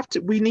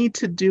we need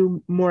to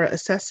do more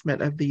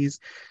assessment of these,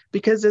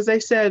 because as I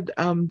said,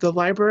 the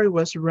library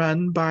was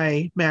run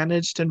by,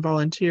 managed, and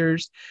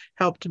volunteers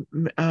helped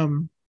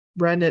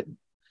run it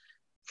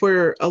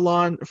for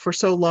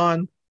so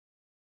long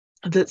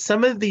that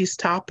some of these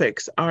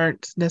topics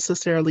aren't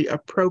necessarily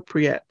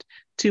appropriate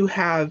to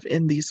have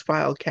in these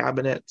file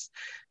cabinets.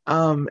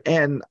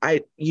 And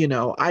I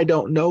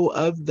don't know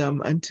of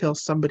them until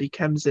somebody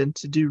comes in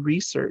to do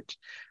research.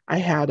 I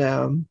had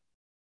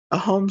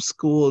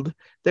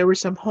there were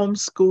some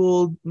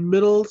homeschooled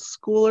middle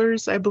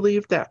schoolers, I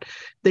believe, that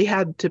they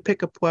had to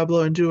pick a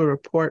Pueblo and do a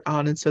report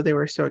on. And so they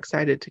were so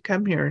excited to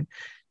come here.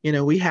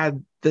 And, we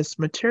had this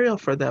material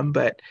for them.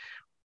 But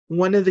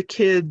one of the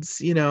kids,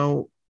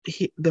 the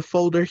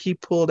folder he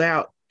pulled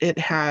out, it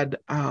had,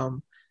 I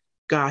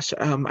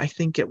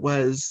think it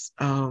was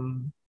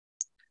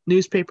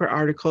newspaper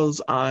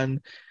articles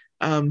on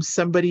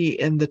somebody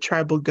in the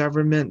tribal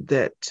government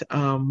that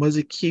was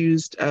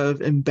accused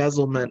of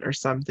embezzlement or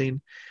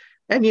something.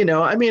 And,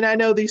 I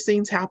know these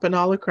things happen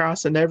all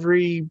across in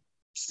every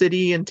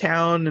city and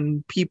town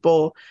and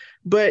people,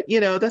 but,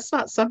 that's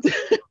not something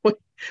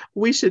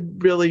we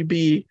should really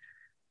be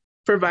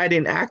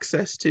providing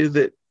access to,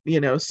 that,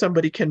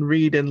 somebody can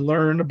read and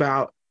learn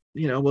about,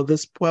 well,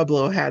 this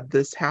Pueblo had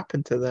this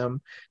happen to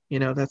them.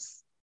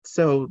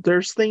 So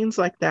there's things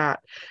like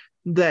that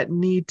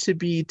need to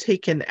be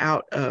taken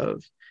out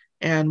of.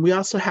 And we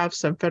also have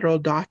some federal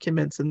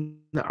documents in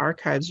the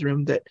archives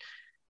room that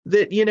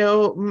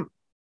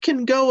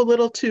can go a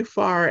little too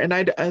far. And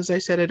as I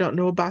said, I don't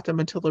know about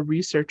them until a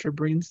researcher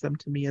brings them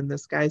to me. And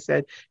this guy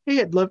said, hey,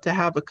 I'd love to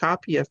have a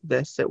copy of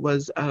this. It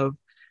was of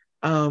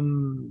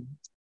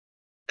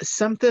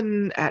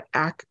something at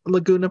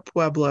Laguna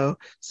Pueblo.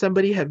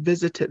 Somebody had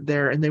visited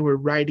there and they were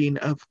writing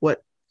of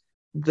what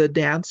the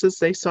dances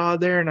they saw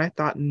there. And I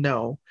thought,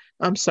 no,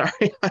 I'm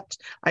sorry,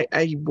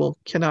 I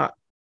cannot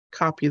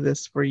copy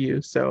this for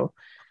you. So,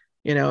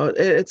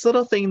 it's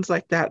little things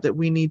like that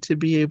we need to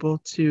be able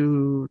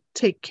to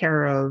take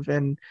care of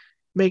and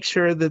make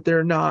sure that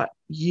they're not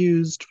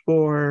used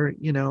for,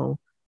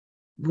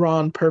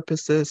 wrong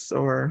purposes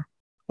or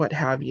what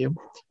have you.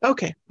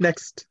 Okay,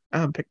 next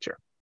picture.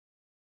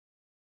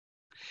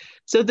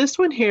 So this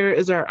one here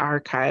is our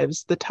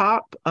archives. The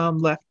top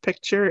left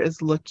picture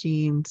is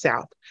looking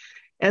south.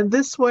 And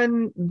this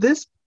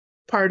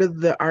part of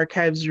the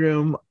archives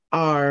room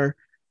are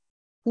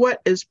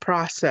what is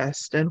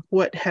processed and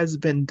what has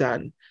been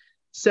done.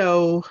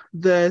 So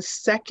the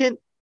second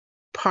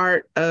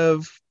part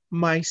of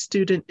my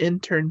student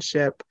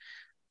internship,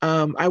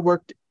 I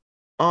worked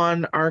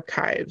on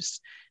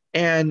archives,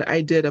 and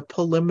I did a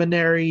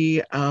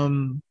preliminary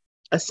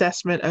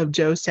assessment of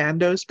Joe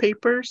Sando's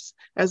papers.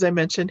 As I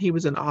mentioned, he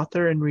was an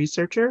author and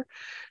researcher.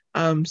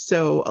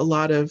 So a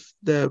lot of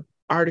the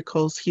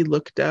articles he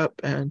looked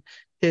up and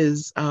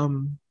his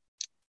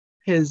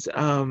his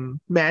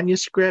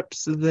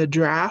manuscripts, the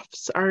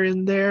drafts are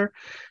in there.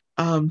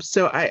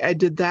 So I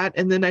did that,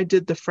 and then I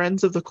did the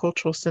Friends of the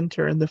Cultural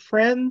Center, and the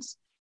Friends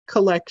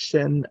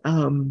collection.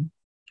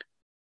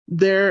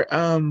 They're,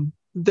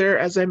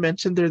 as I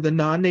mentioned, they're the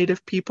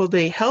non-native people.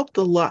 They helped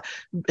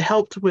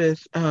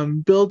with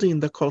building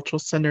the cultural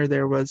center.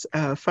 There was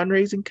a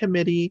fundraising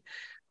committee,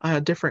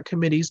 different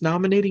committees,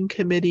 nominating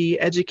committee,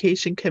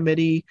 education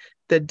committee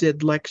that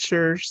did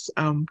lectures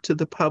to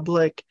the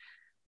public,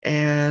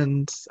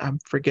 and I'm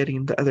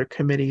forgetting the other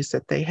committees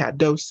that they had,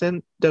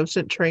 docent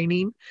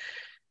training.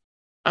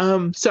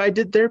 So I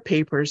did their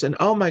papers, and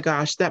oh my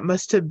gosh, that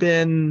must have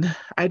been,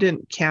 I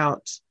didn't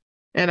count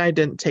and I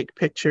didn't take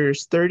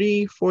pictures,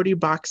 30, 40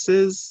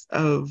 boxes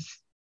of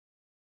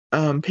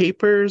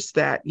papers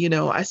that,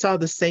 I saw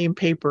the same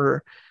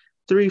paper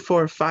 3,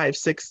 4, 5,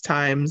 6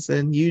 times,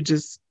 and you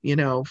just,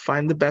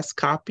 find the best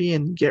copy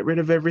and get rid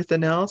of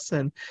everything else.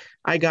 And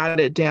I got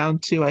it down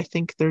to, I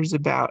think there's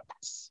about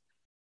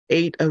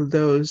 8 of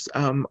those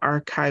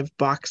archive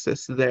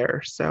boxes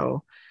there.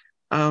 So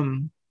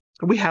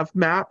we have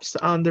maps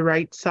on the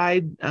right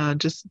side,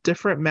 just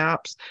different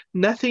maps,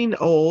 nothing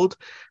old.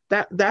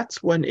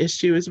 That's one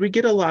issue, is we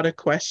get a lot of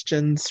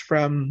questions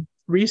from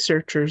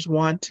researchers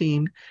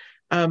wanting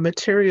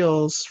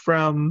materials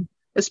from,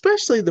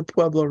 especially the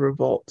Pueblo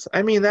Revolt.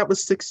 I mean, that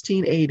was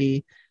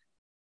 1680.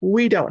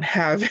 We don't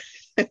have,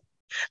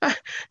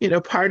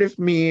 part of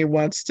me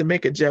wants to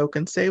make a joke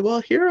and say,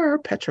 well, here are our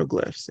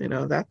petroglyphs.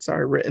 That's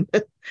our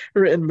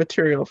written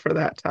material for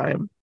that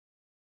time.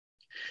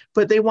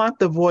 But they want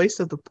the voice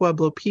of the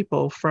Pueblo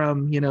people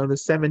from, the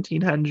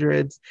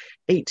 1700s,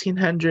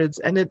 1800s,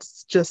 and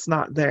it's just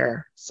not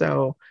there.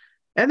 So,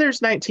 and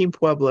there's 19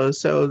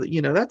 Pueblos, so,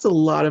 that's a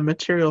lot of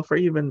material for,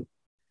 even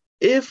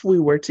if we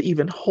were to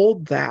even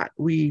hold that,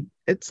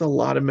 it's a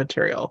lot of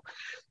material.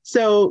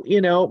 So,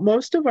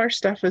 most of our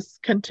stuff is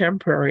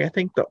contemporary. I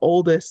think the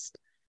oldest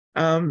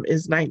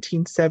is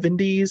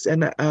 1970s,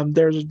 and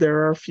there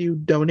are a few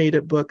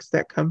donated books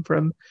that come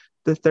from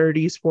the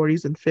 30s,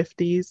 40s, and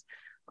 50s.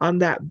 On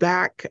that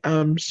back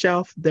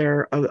shelf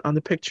there, on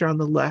the picture on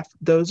the left,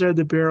 those are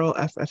the Bureau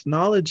of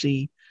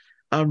Ethnology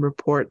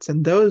reports,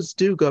 and those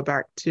do go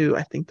back to,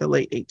 I think, the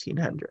late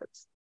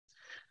 1800s.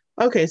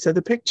 Okay, so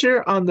the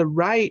picture on the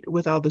right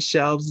with all the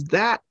shelves,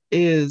 that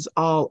is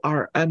all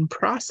our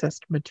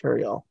unprocessed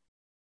material.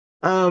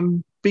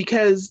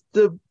 Because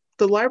the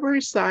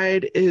library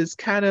side is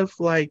kind of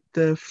like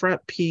the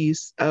front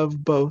piece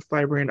of both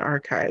library and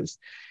archives.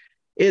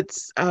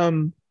 It's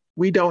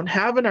we don't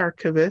have an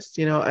archivist.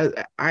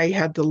 I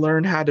had to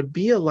learn how to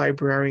be a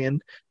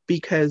librarian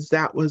because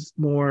that was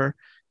more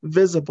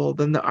visible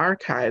than the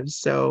archives.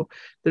 So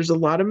there's a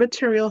lot of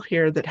material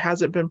here that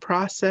hasn't been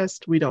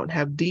processed. We don't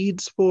have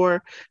deeds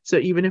for. So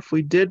even if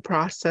we did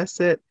process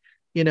it,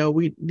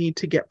 we need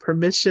to get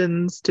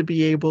permissions to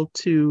be able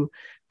to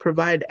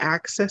provide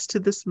access to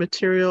this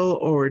material,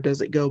 or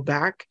does it go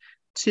back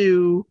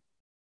to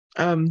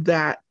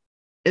that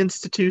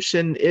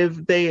institution if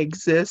they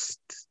exist,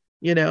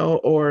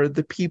 or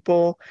the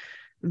people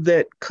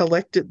that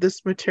collected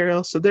this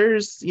material. So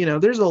there's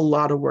a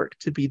lot of work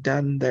to be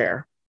done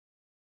there.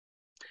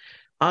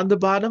 On the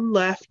bottom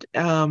left,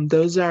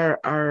 those are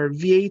our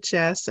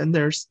VHS, and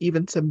there's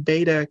even some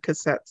beta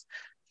cassettes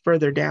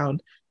further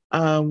down.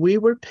 We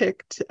were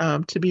picked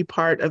to be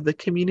part of the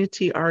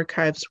Community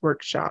Archives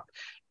Workshop,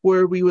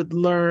 where we would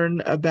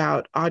learn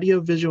about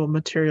audiovisual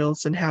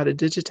materials and how to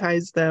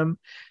digitize them,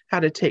 how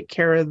to take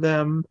care of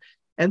them.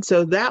 And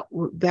so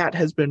that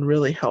has been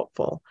really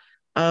helpful.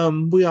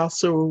 We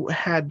also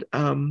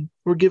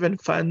were given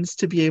funds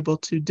to be able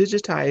to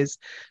digitize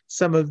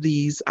some of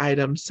these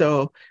items.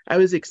 So I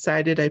was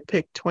excited. I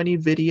picked 20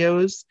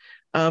 videos.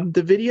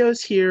 The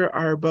videos here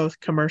are both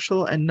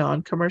commercial and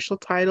non-commercial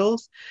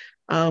titles.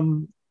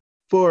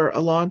 For a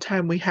long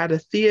time, we had a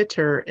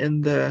theater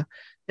in the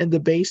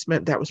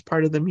basement that was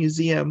part of the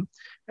museum,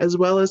 as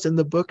well as in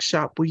the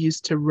bookshop. We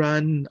used to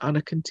run on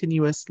a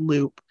continuous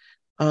loop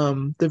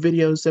the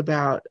videos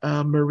about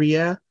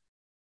Maria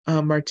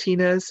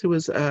Martinez, who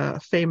was a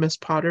famous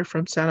potter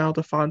from San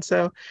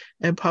Ildefonso,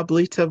 and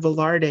Pablita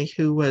Velarde,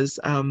 who was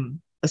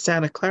a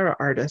Santa Clara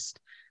artist.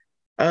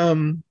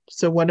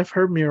 So one of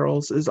her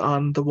murals is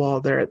on the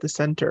wall there at the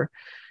center.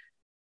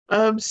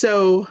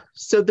 So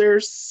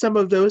there's some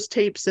of those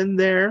tapes in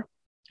there.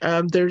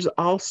 There's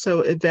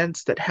also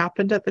events that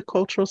happened at the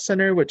Cultural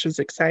Center, which was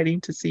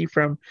exciting to see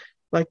from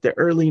like the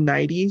early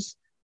 90s.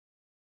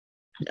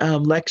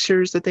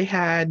 Lectures that they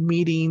had,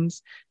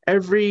 meetings.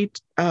 Every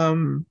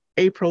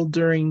April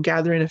during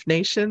Gathering of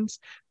Nations,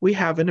 we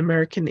have an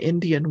American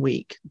Indian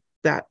Week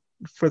that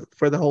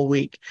for the whole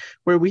week,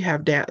 where we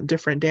have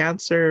different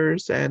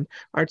dancers and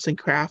arts and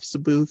crafts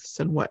booths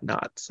and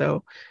whatnot.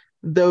 So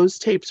those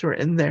tapes were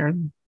in there.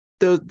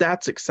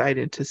 That's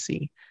exciting to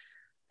see.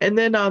 And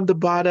then on the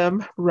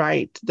bottom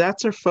right,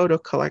 that's our photo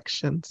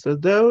collection. So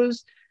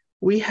those,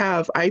 we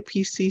have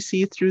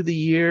IPCC through the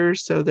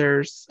years. So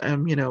there's,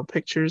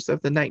 pictures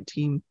of the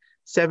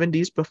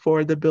 1970s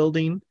before the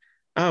building,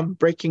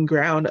 breaking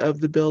ground of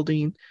the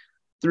building.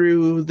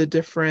 through the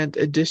different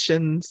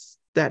editions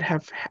that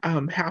have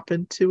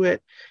happened to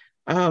it.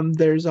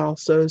 There's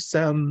also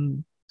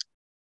some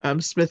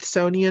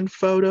Smithsonian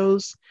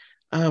photos.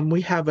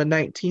 We have a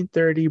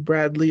 1930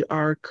 Bradley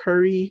R.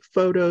 Curry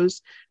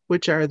photos,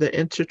 which are the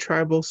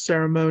intertribal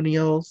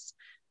ceremonials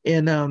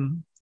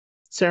in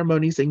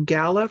ceremonies in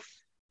Gallup.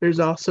 There's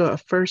also a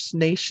First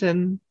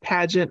Nation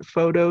pageant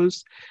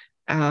photos.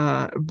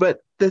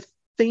 But the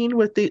thing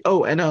with and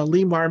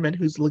Lee Marmon,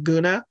 who's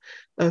Laguna,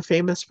 a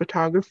famous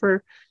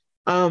photographer.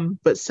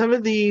 But some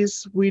of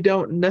these we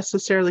don't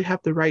necessarily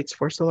have the rights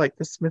for, so like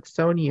the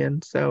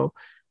Smithsonian. So,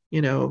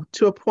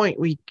 to a point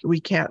we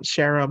can't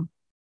share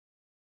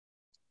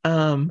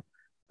them.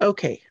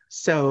 Okay,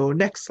 so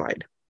next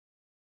slide.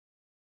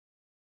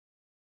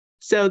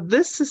 So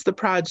this is the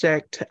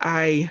project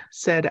I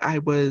said I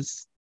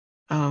was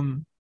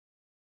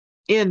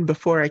in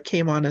before I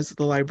came on as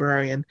the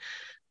librarian.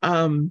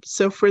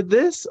 So for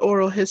this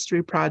oral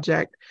history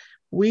project,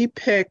 we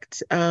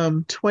picked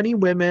 20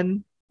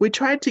 women. We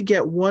tried to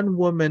get one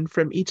woman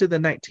from each of the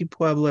 19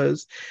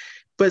 pueblos,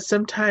 but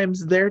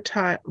sometimes their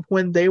time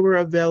when they were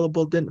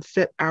available didn't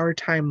fit our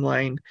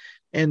timeline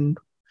and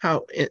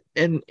how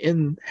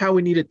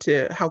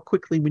how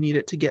quickly we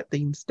needed to get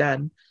things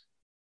done.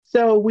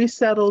 So we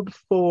settled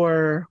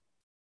for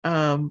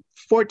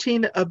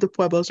 14 of the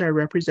pueblos are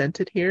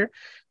represented here.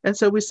 And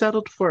so we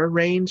settled for a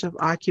range of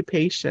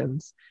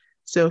occupations.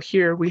 So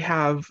here we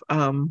have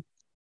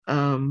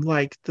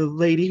like the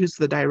lady who's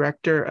the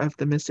director of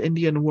the Miss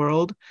Indian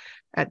World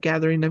at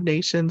Gathering of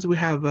Nations. We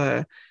have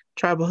a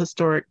tribal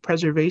historic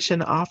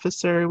preservation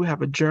officer. We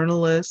have a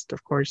journalist,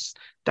 of course,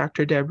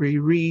 Dr. Debbie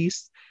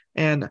Reese,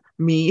 and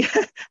me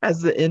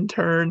as the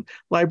intern,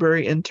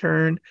 library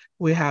intern.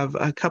 We have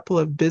a couple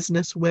of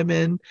business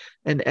women,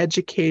 an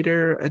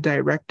educator, a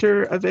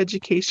director of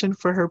education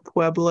for her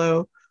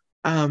pueblo,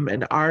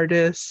 an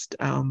artist.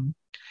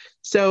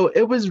 So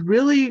it was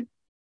really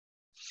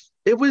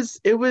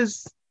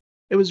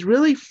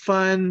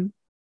fun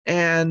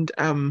and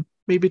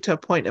maybe to a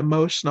point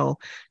emotional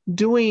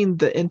doing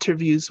the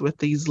interviews with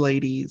these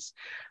ladies.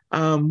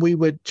 We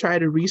would try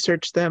to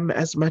research them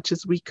as much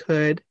as we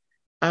could.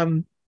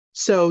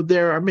 So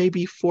there are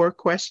maybe 4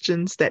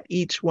 questions that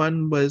each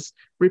one was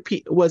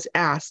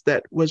asked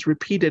that was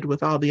repeated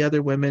with all the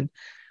other women.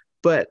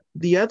 But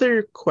the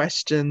other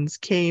questions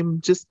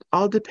just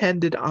all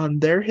depended on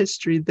their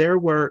history, their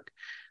work,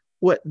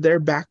 what their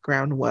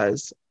background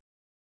was.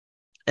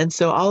 And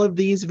so all of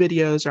these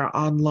videos are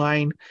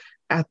online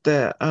at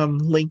the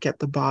link at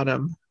the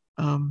bottom.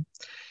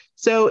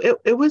 So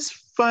it was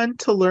fun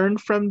to learn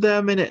from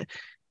them,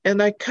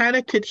 and I kind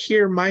of could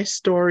hear my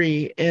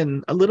story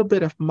and a little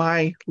bit of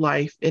my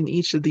life in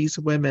each of these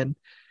women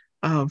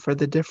for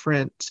the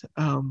different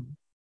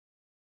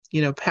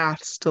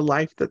paths to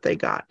life that they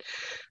got.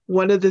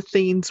 One of the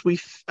things we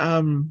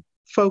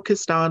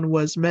focused on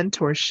was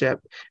mentorship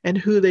and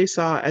who they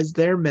saw as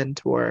their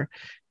mentor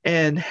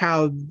and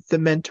how the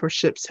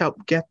mentorships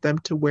helped get them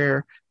to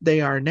where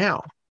they are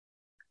now.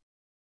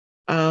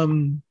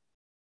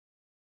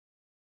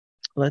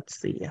 Let's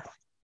see,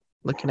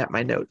 looking at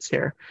my notes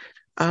here.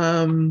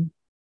 So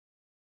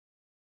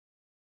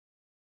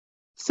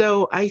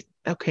I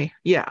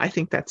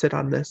think that's it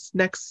on this.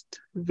 Next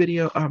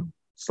video,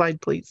 slide,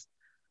 please.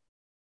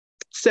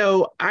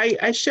 So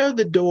I show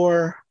the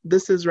door.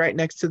 This is right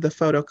next to the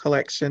photo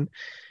collection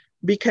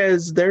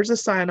because there's a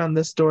sign on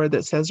this door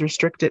that says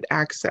restricted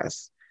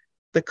access.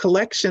 The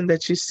collection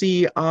that you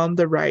see on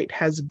the right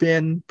has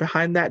been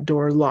behind that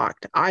door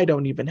locked. I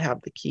don't even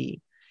have the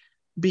key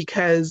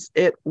because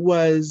it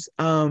was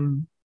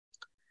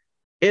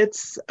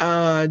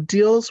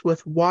deals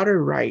with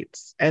water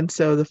rights. And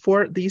so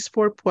these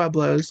 4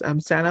 pueblos,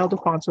 San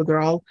Ildefonso,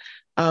 they're all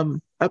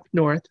up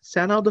north.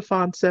 San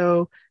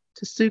Ildefonso,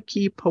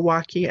 Tesuque,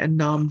 Powaki, and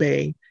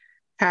Nambe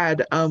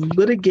had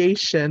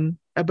litigation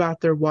about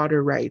their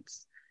water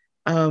rights.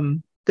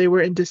 They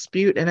were in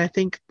dispute, and I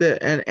think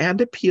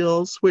and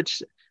appeals,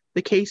 which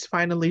the case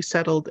finally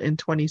settled in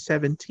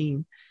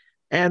 2017.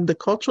 And the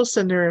Cultural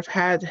Center have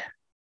had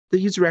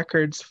these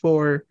records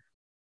for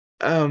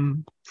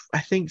I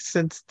think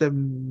since the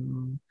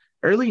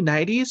early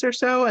 90s or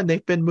so, and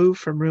they've been moved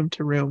from room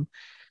to room.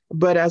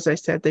 But as I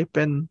said, they've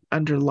been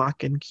under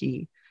lock and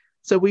key.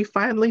 So we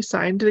finally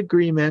signed an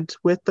agreement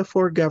with the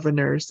 4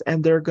 governors,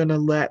 and they're going to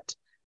let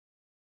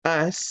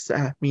us,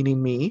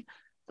 meaning me,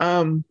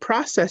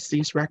 process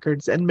these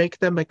records and make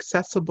them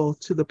accessible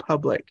to the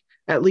public,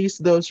 at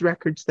least those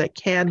records that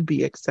can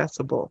be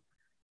accessible.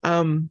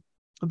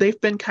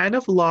 They've been kind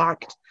of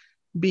locked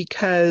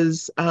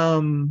because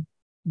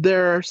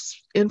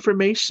there's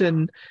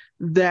information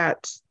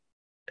that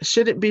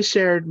shouldn't be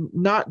shared,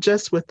 not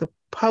just with the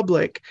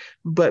public,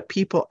 but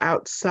people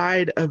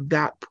outside of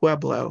that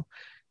pueblo.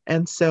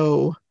 And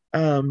so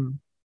some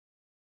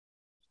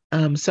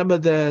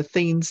of the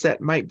things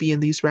that might be in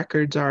these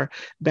records are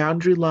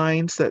boundary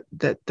lines that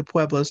the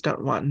pueblos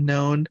don't want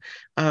known.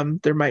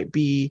 There might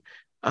be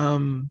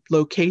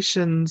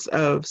locations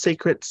of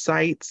sacred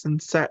sites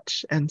and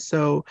such. And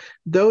so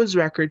those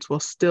records will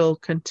still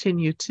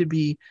continue to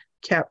be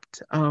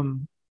kept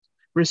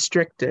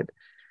restricted.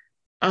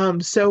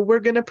 So we're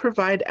going to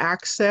provide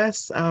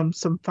access,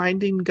 some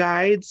finding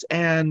guides,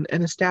 and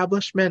an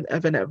establishment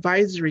of an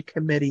advisory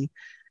committee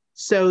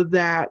so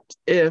that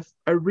if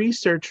a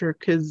researcher,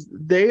 because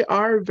they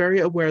are very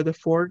aware, the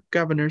 4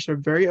 governors are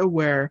very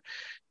aware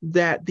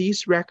that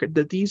these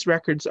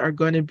records are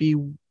going to be,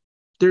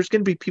 there's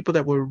going to be people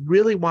that will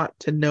really want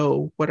to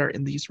know what are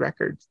in these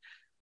records.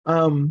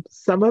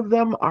 Some of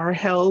them are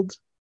held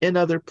in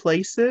other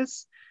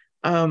places.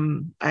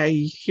 I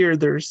hear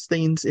there's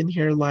things in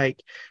here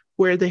like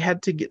where they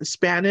had to get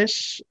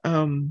Spanish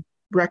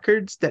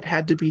records that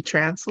had to be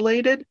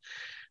translated.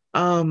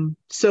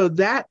 So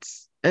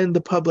that's in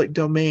the public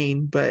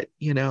domain, but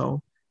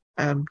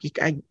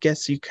I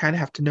guess you kind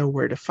of have to know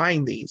where to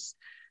find these.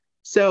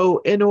 So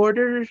in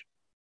order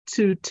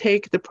to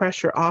take the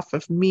pressure off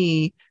of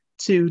me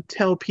to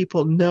tell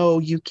people, no,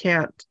 you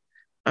can't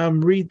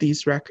read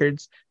these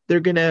records, they're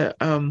going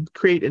to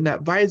create an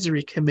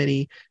advisory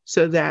committee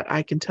so that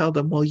I can tell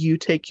them, well, you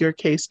take your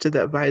case to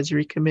the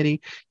advisory committee,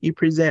 you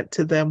present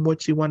to them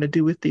what you want to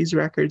do with these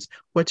records,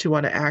 what you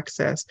want to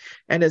access,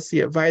 and it's the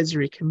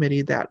advisory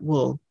committee that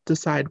will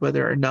decide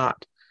whether or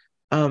not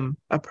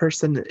a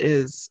person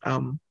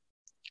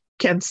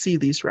can see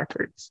these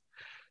records.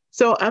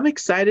 So I'm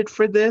excited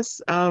for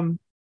this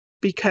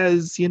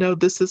because,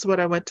 this is what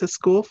I went to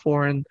school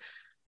for. And,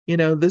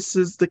 this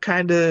is the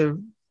kind of,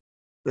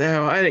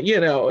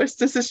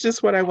 this is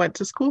just what I went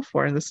to school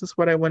for. And this is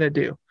what I want to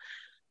do.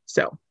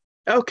 So,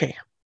 okay,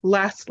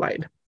 last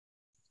slide,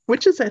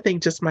 which is, I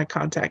think, just my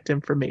contact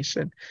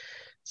information.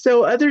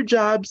 So other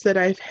jobs that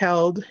I've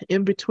held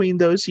in between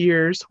those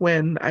years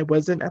when I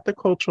wasn't at the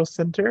Cultural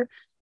Center,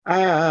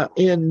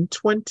 in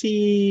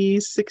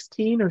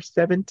 2016 or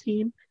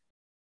 17,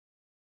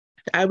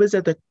 I was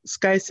at the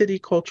Sky City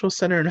Cultural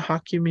Center and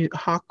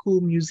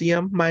Haku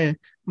Museum, my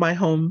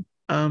home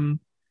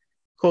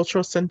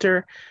cultural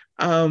center.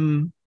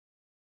 And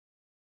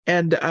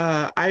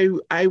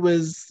I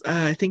was,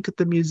 I think,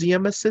 the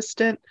museum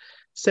assistant.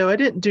 So I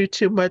didn't do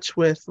too much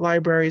with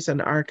libraries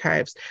and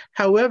archives.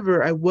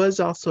 However, I was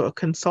also a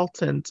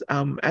consultant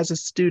as a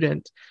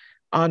student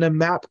on a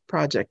map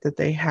project that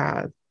they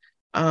had.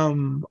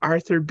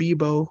 Arthur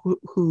Bebo,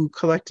 who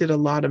collected a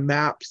lot of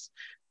maps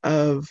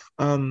of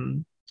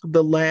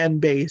the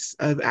land base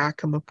of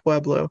Acoma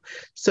Pueblo.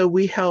 So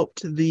we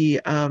helped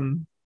the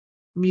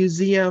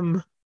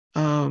museum,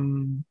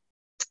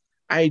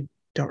 I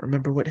don't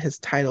remember what his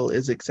title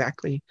is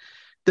exactly,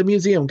 the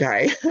museum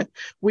guy.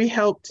 We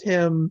helped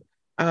him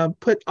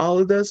put all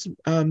of those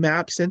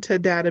maps into a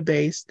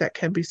database that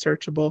can be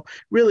searchable.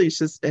 Really, it's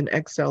just an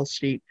Excel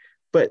sheet,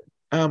 but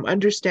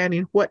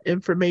understanding what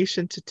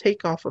information to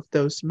take off of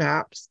those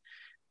maps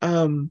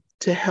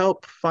to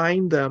help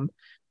find them.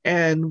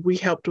 And we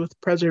helped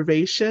with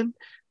preservation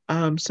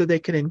so they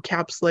can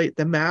encapsulate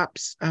the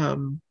maps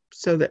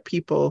so that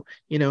people,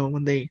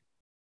 when they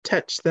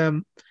touch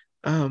them,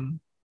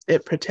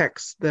 it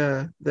protects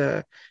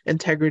the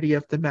integrity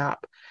of the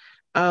map.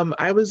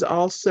 I was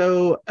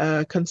also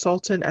a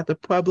consultant at the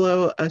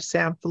Pueblo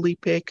San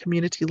Felipe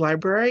Community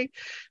Library.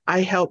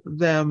 I helped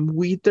them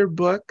weed their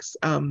books.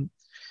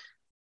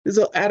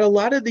 At a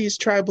lot of these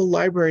tribal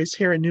libraries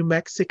here in New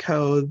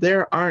Mexico,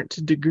 there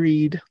aren't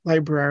degreed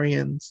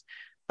librarians.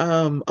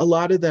 A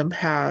lot of them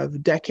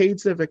have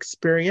decades of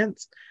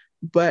experience,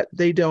 but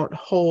they don't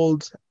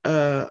hold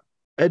a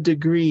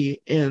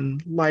degree in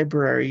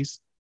libraries.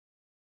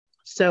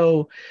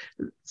 So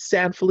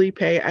San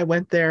Felipe, I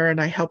went there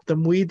and I helped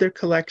them weed their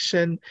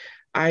collection.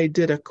 I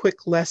did a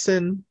quick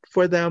lesson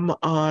for them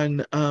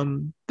on,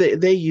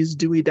 they use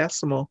Dewey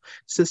Decimal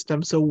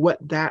System. So what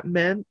that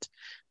meant,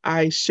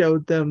 I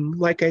showed them,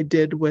 like I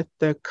did with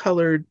the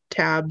colored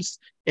tabs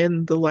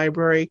in the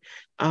library,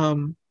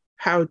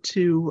 how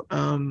to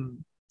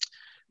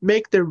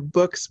make their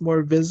books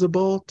more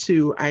visible.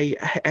 I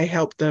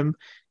helped them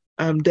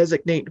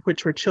designate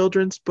which were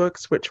children's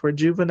books, which were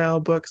juvenile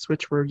books,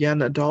 which were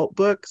young adult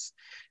books.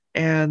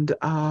 And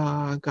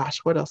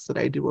what else did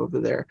I do over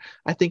there?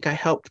 I think I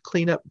helped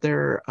clean up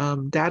their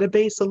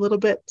database a little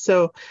bit.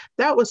 So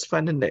that was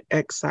fun and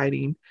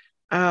exciting.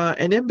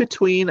 And in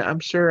between, I'm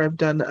sure I've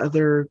done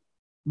other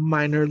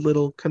minor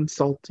little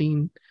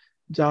consulting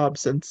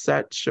jobs and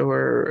such,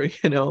 or,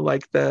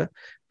 like the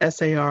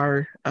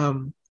SAR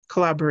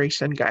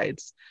collaboration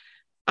guides.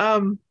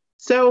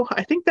 So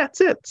I think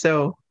that's it.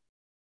 So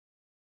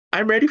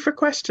I'm ready for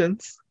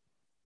questions.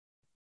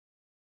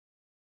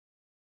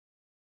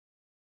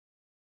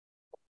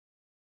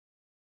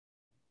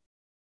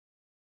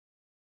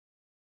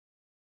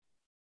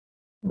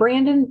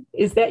 Brandon,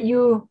 is that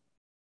you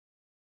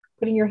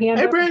putting your hand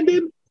Hi, up?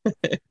 Brandon.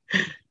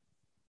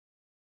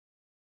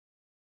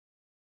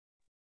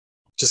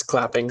 Just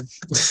clapping.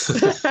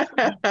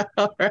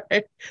 All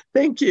right.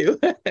 Thank you.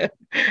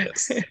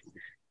 Yes.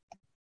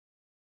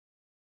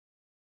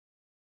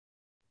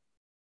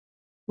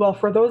 Well,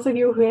 for those of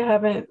you who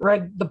haven't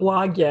read the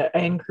blog yet, I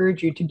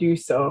encourage you to do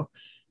so.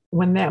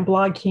 When that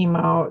blog came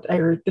out,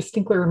 I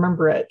distinctly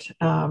remember it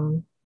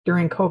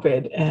during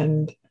COVID,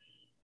 and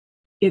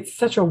it's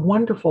such a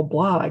wonderful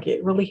blog.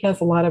 It really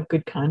has a lot of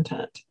good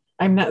content.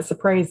 I'm not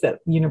surprised that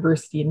the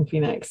university in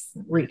Phoenix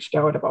reached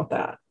out about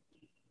that.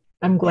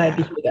 I'm glad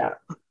to hear that.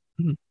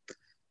 Mhm.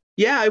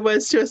 Yeah, I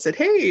was too. I said,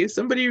 hey,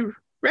 somebody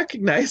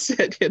recognized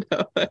it,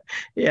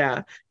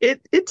 Yeah,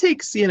 it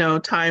takes,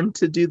 time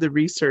to do the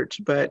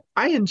research, but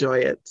I enjoy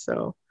it.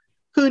 So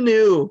who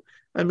knew?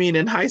 I mean,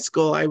 in high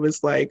school, I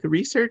was like,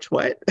 research,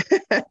 what?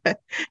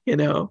 you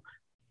know,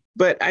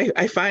 but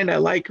I find I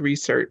like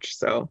research.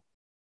 So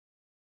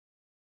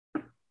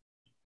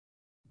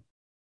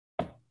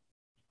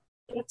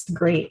That's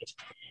great.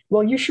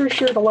 Well, you sure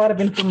shared a lot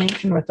of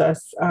information with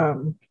us.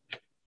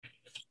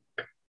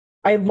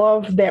 I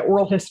love that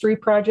oral history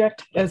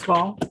project as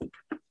well.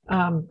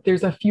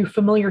 There's a few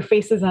familiar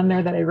faces on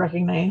there that I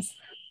recognize.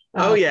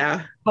 oh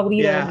yeah.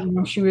 Paulita,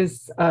 Yeah. she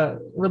was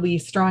really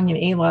strong in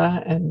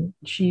ALA, and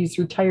she's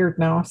retired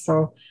now,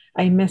 so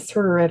I miss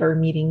her at our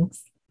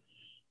meetings.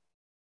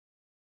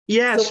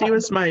 Yeah, So she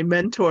was my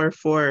mentor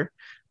for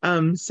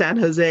San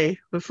Jose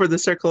for the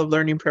Circle of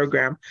Learning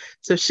program.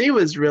 So she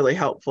was really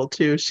helpful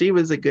too. She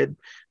was a good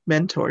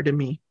mentor to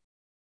me.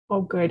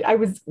 oh, good.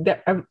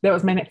 That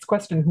was my next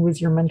question. Who was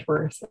your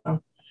mentor?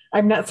 So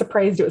I'm not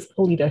surprised it was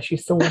Paulita.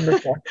 She's so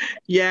wonderful.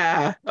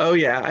 Yeah. Oh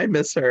yeah, I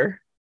miss her.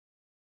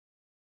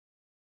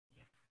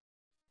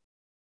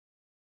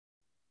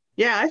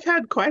 Yeah, I've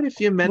had quite a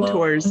few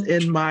mentors Well,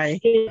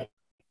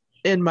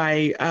 in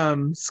my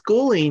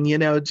schooling,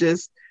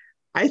 just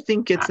I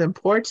think it's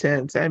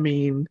important. I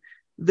mean,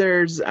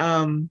 there's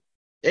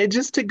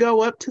just to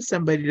go up to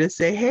somebody to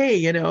say,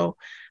 hey,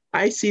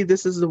 I see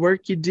this is the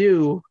work you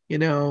do,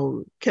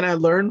 can I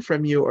learn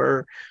from you?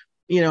 Or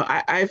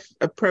I've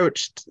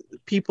approached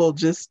people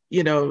just,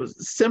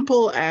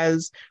 simple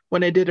as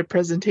when I did a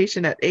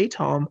presentation at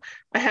ATOM,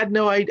 I had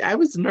no idea. I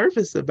was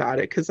nervous about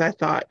it because I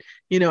thought,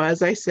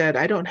 as I said,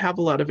 I don't have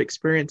a lot of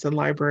experience in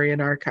library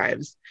and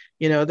archives.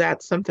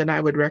 That's something I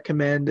would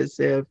recommend is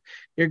if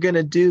you're going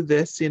to do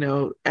this,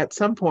 at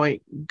some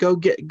point,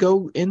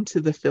 go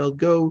into the field,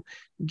 go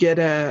get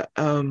a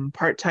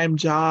part-time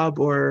job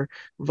or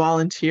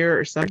volunteer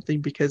or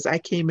something, because I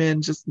came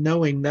in just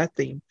knowing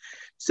nothing.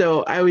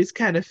 So I always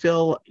kind of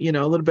feel, a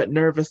little bit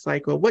nervous,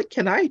 like, well, what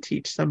can I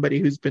teach somebody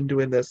who's been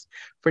doing this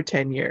for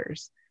 10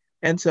 years?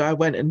 And so I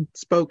went and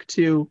spoke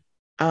to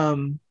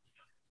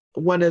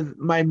one of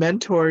my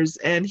mentors,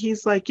 and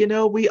he's like,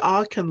 we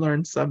all can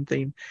learn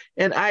something.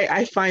 And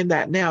I find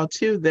that now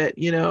too, that,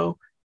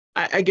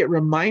 I get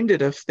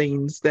reminded of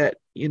things that,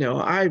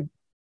 I'm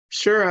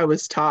sure I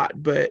was taught,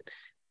 but,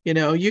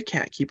 you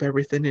can't keep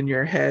everything in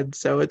your head.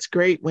 So it's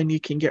great when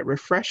you can get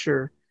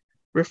refreshers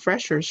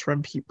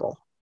from people.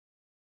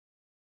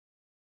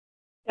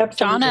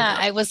 Absolutely. Jonna,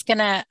 I was going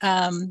to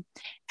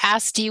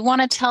ask, do you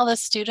want to tell the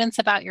students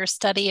about your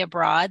study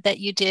abroad that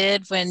you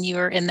did when you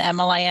were in the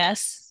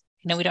MLIS?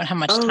 We don't have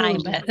much time,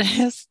 but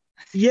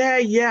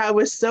Yeah, I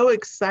was so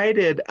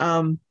excited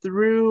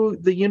through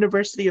the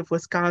University of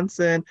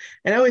Wisconsin,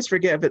 and I always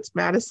forget if it's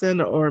Madison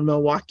or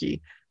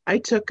Milwaukee. I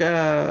took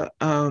a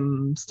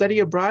study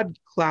abroad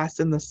class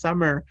in the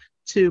summer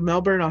to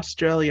Melbourne,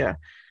 Australia.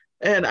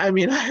 And I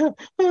mean, I've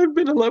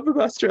been in love with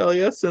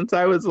Australia since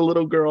I was a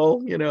little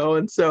girl,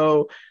 and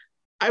so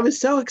I was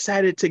so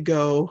excited to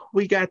go.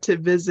 We got to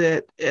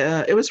visit,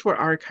 it was for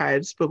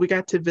archives, but we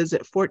got to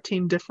visit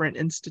 14 different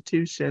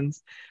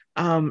institutions,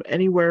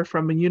 anywhere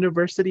from a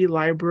university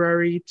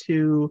library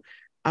to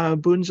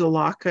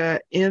Bunjalaka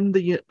in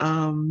the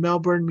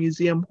Melbourne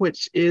Museum,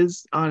 which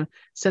is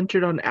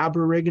centered on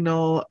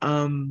Aboriginal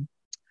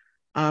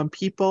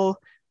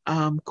people,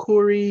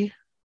 Koori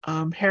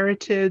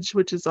heritage,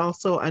 which is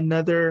also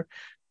another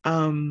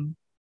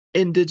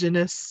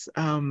Indigenous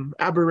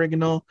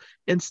Aboriginal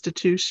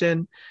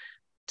institution,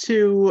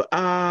 to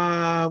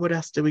what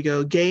else did we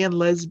go? Gay and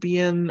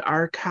lesbian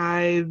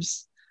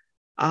archives,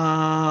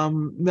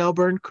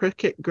 Melbourne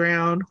Cricket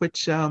Ground,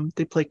 which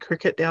they play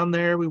cricket down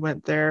there. We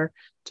went there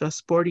to a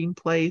sporting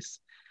place.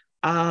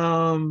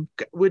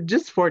 With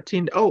just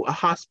 14, a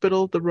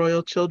hospital, the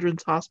Royal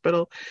Children's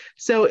Hospital.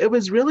 So it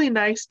was really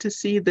nice to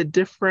see the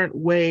different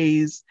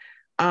ways,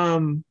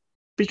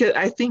 because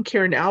I think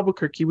here in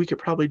Albuquerque, we could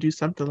probably do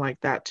something like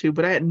that too,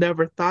 but I had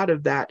never thought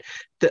of that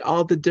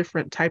all the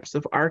different types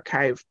of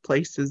archive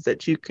places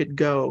that you could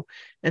go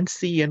and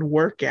see and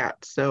work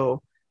at.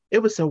 So it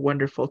was so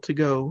wonderful to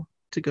go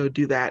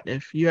do that. And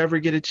if you ever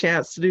get a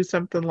chance to do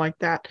something like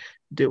that,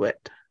 do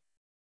it.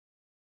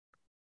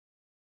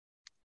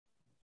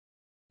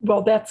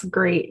 Well, that's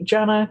great.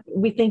 Jonna,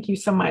 we thank you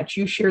so much.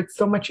 You shared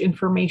so much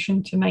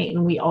information tonight,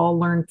 and we all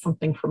learned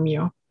something from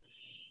you.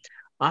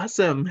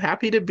 Awesome.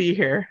 Happy to be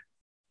here.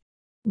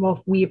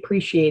 Well, we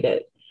appreciate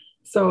it.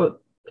 So,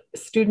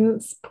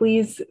 students,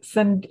 please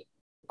send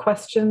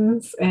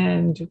questions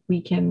and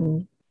we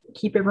can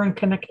keep everyone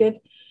connected.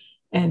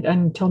 And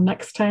until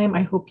next time,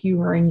 I hope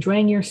you are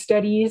enjoying your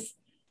studies,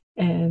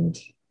 and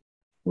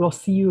we'll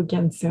see you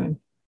again soon.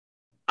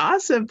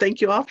 Awesome.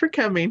 Thank you all for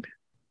coming.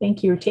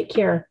 Thank you. Take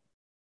care.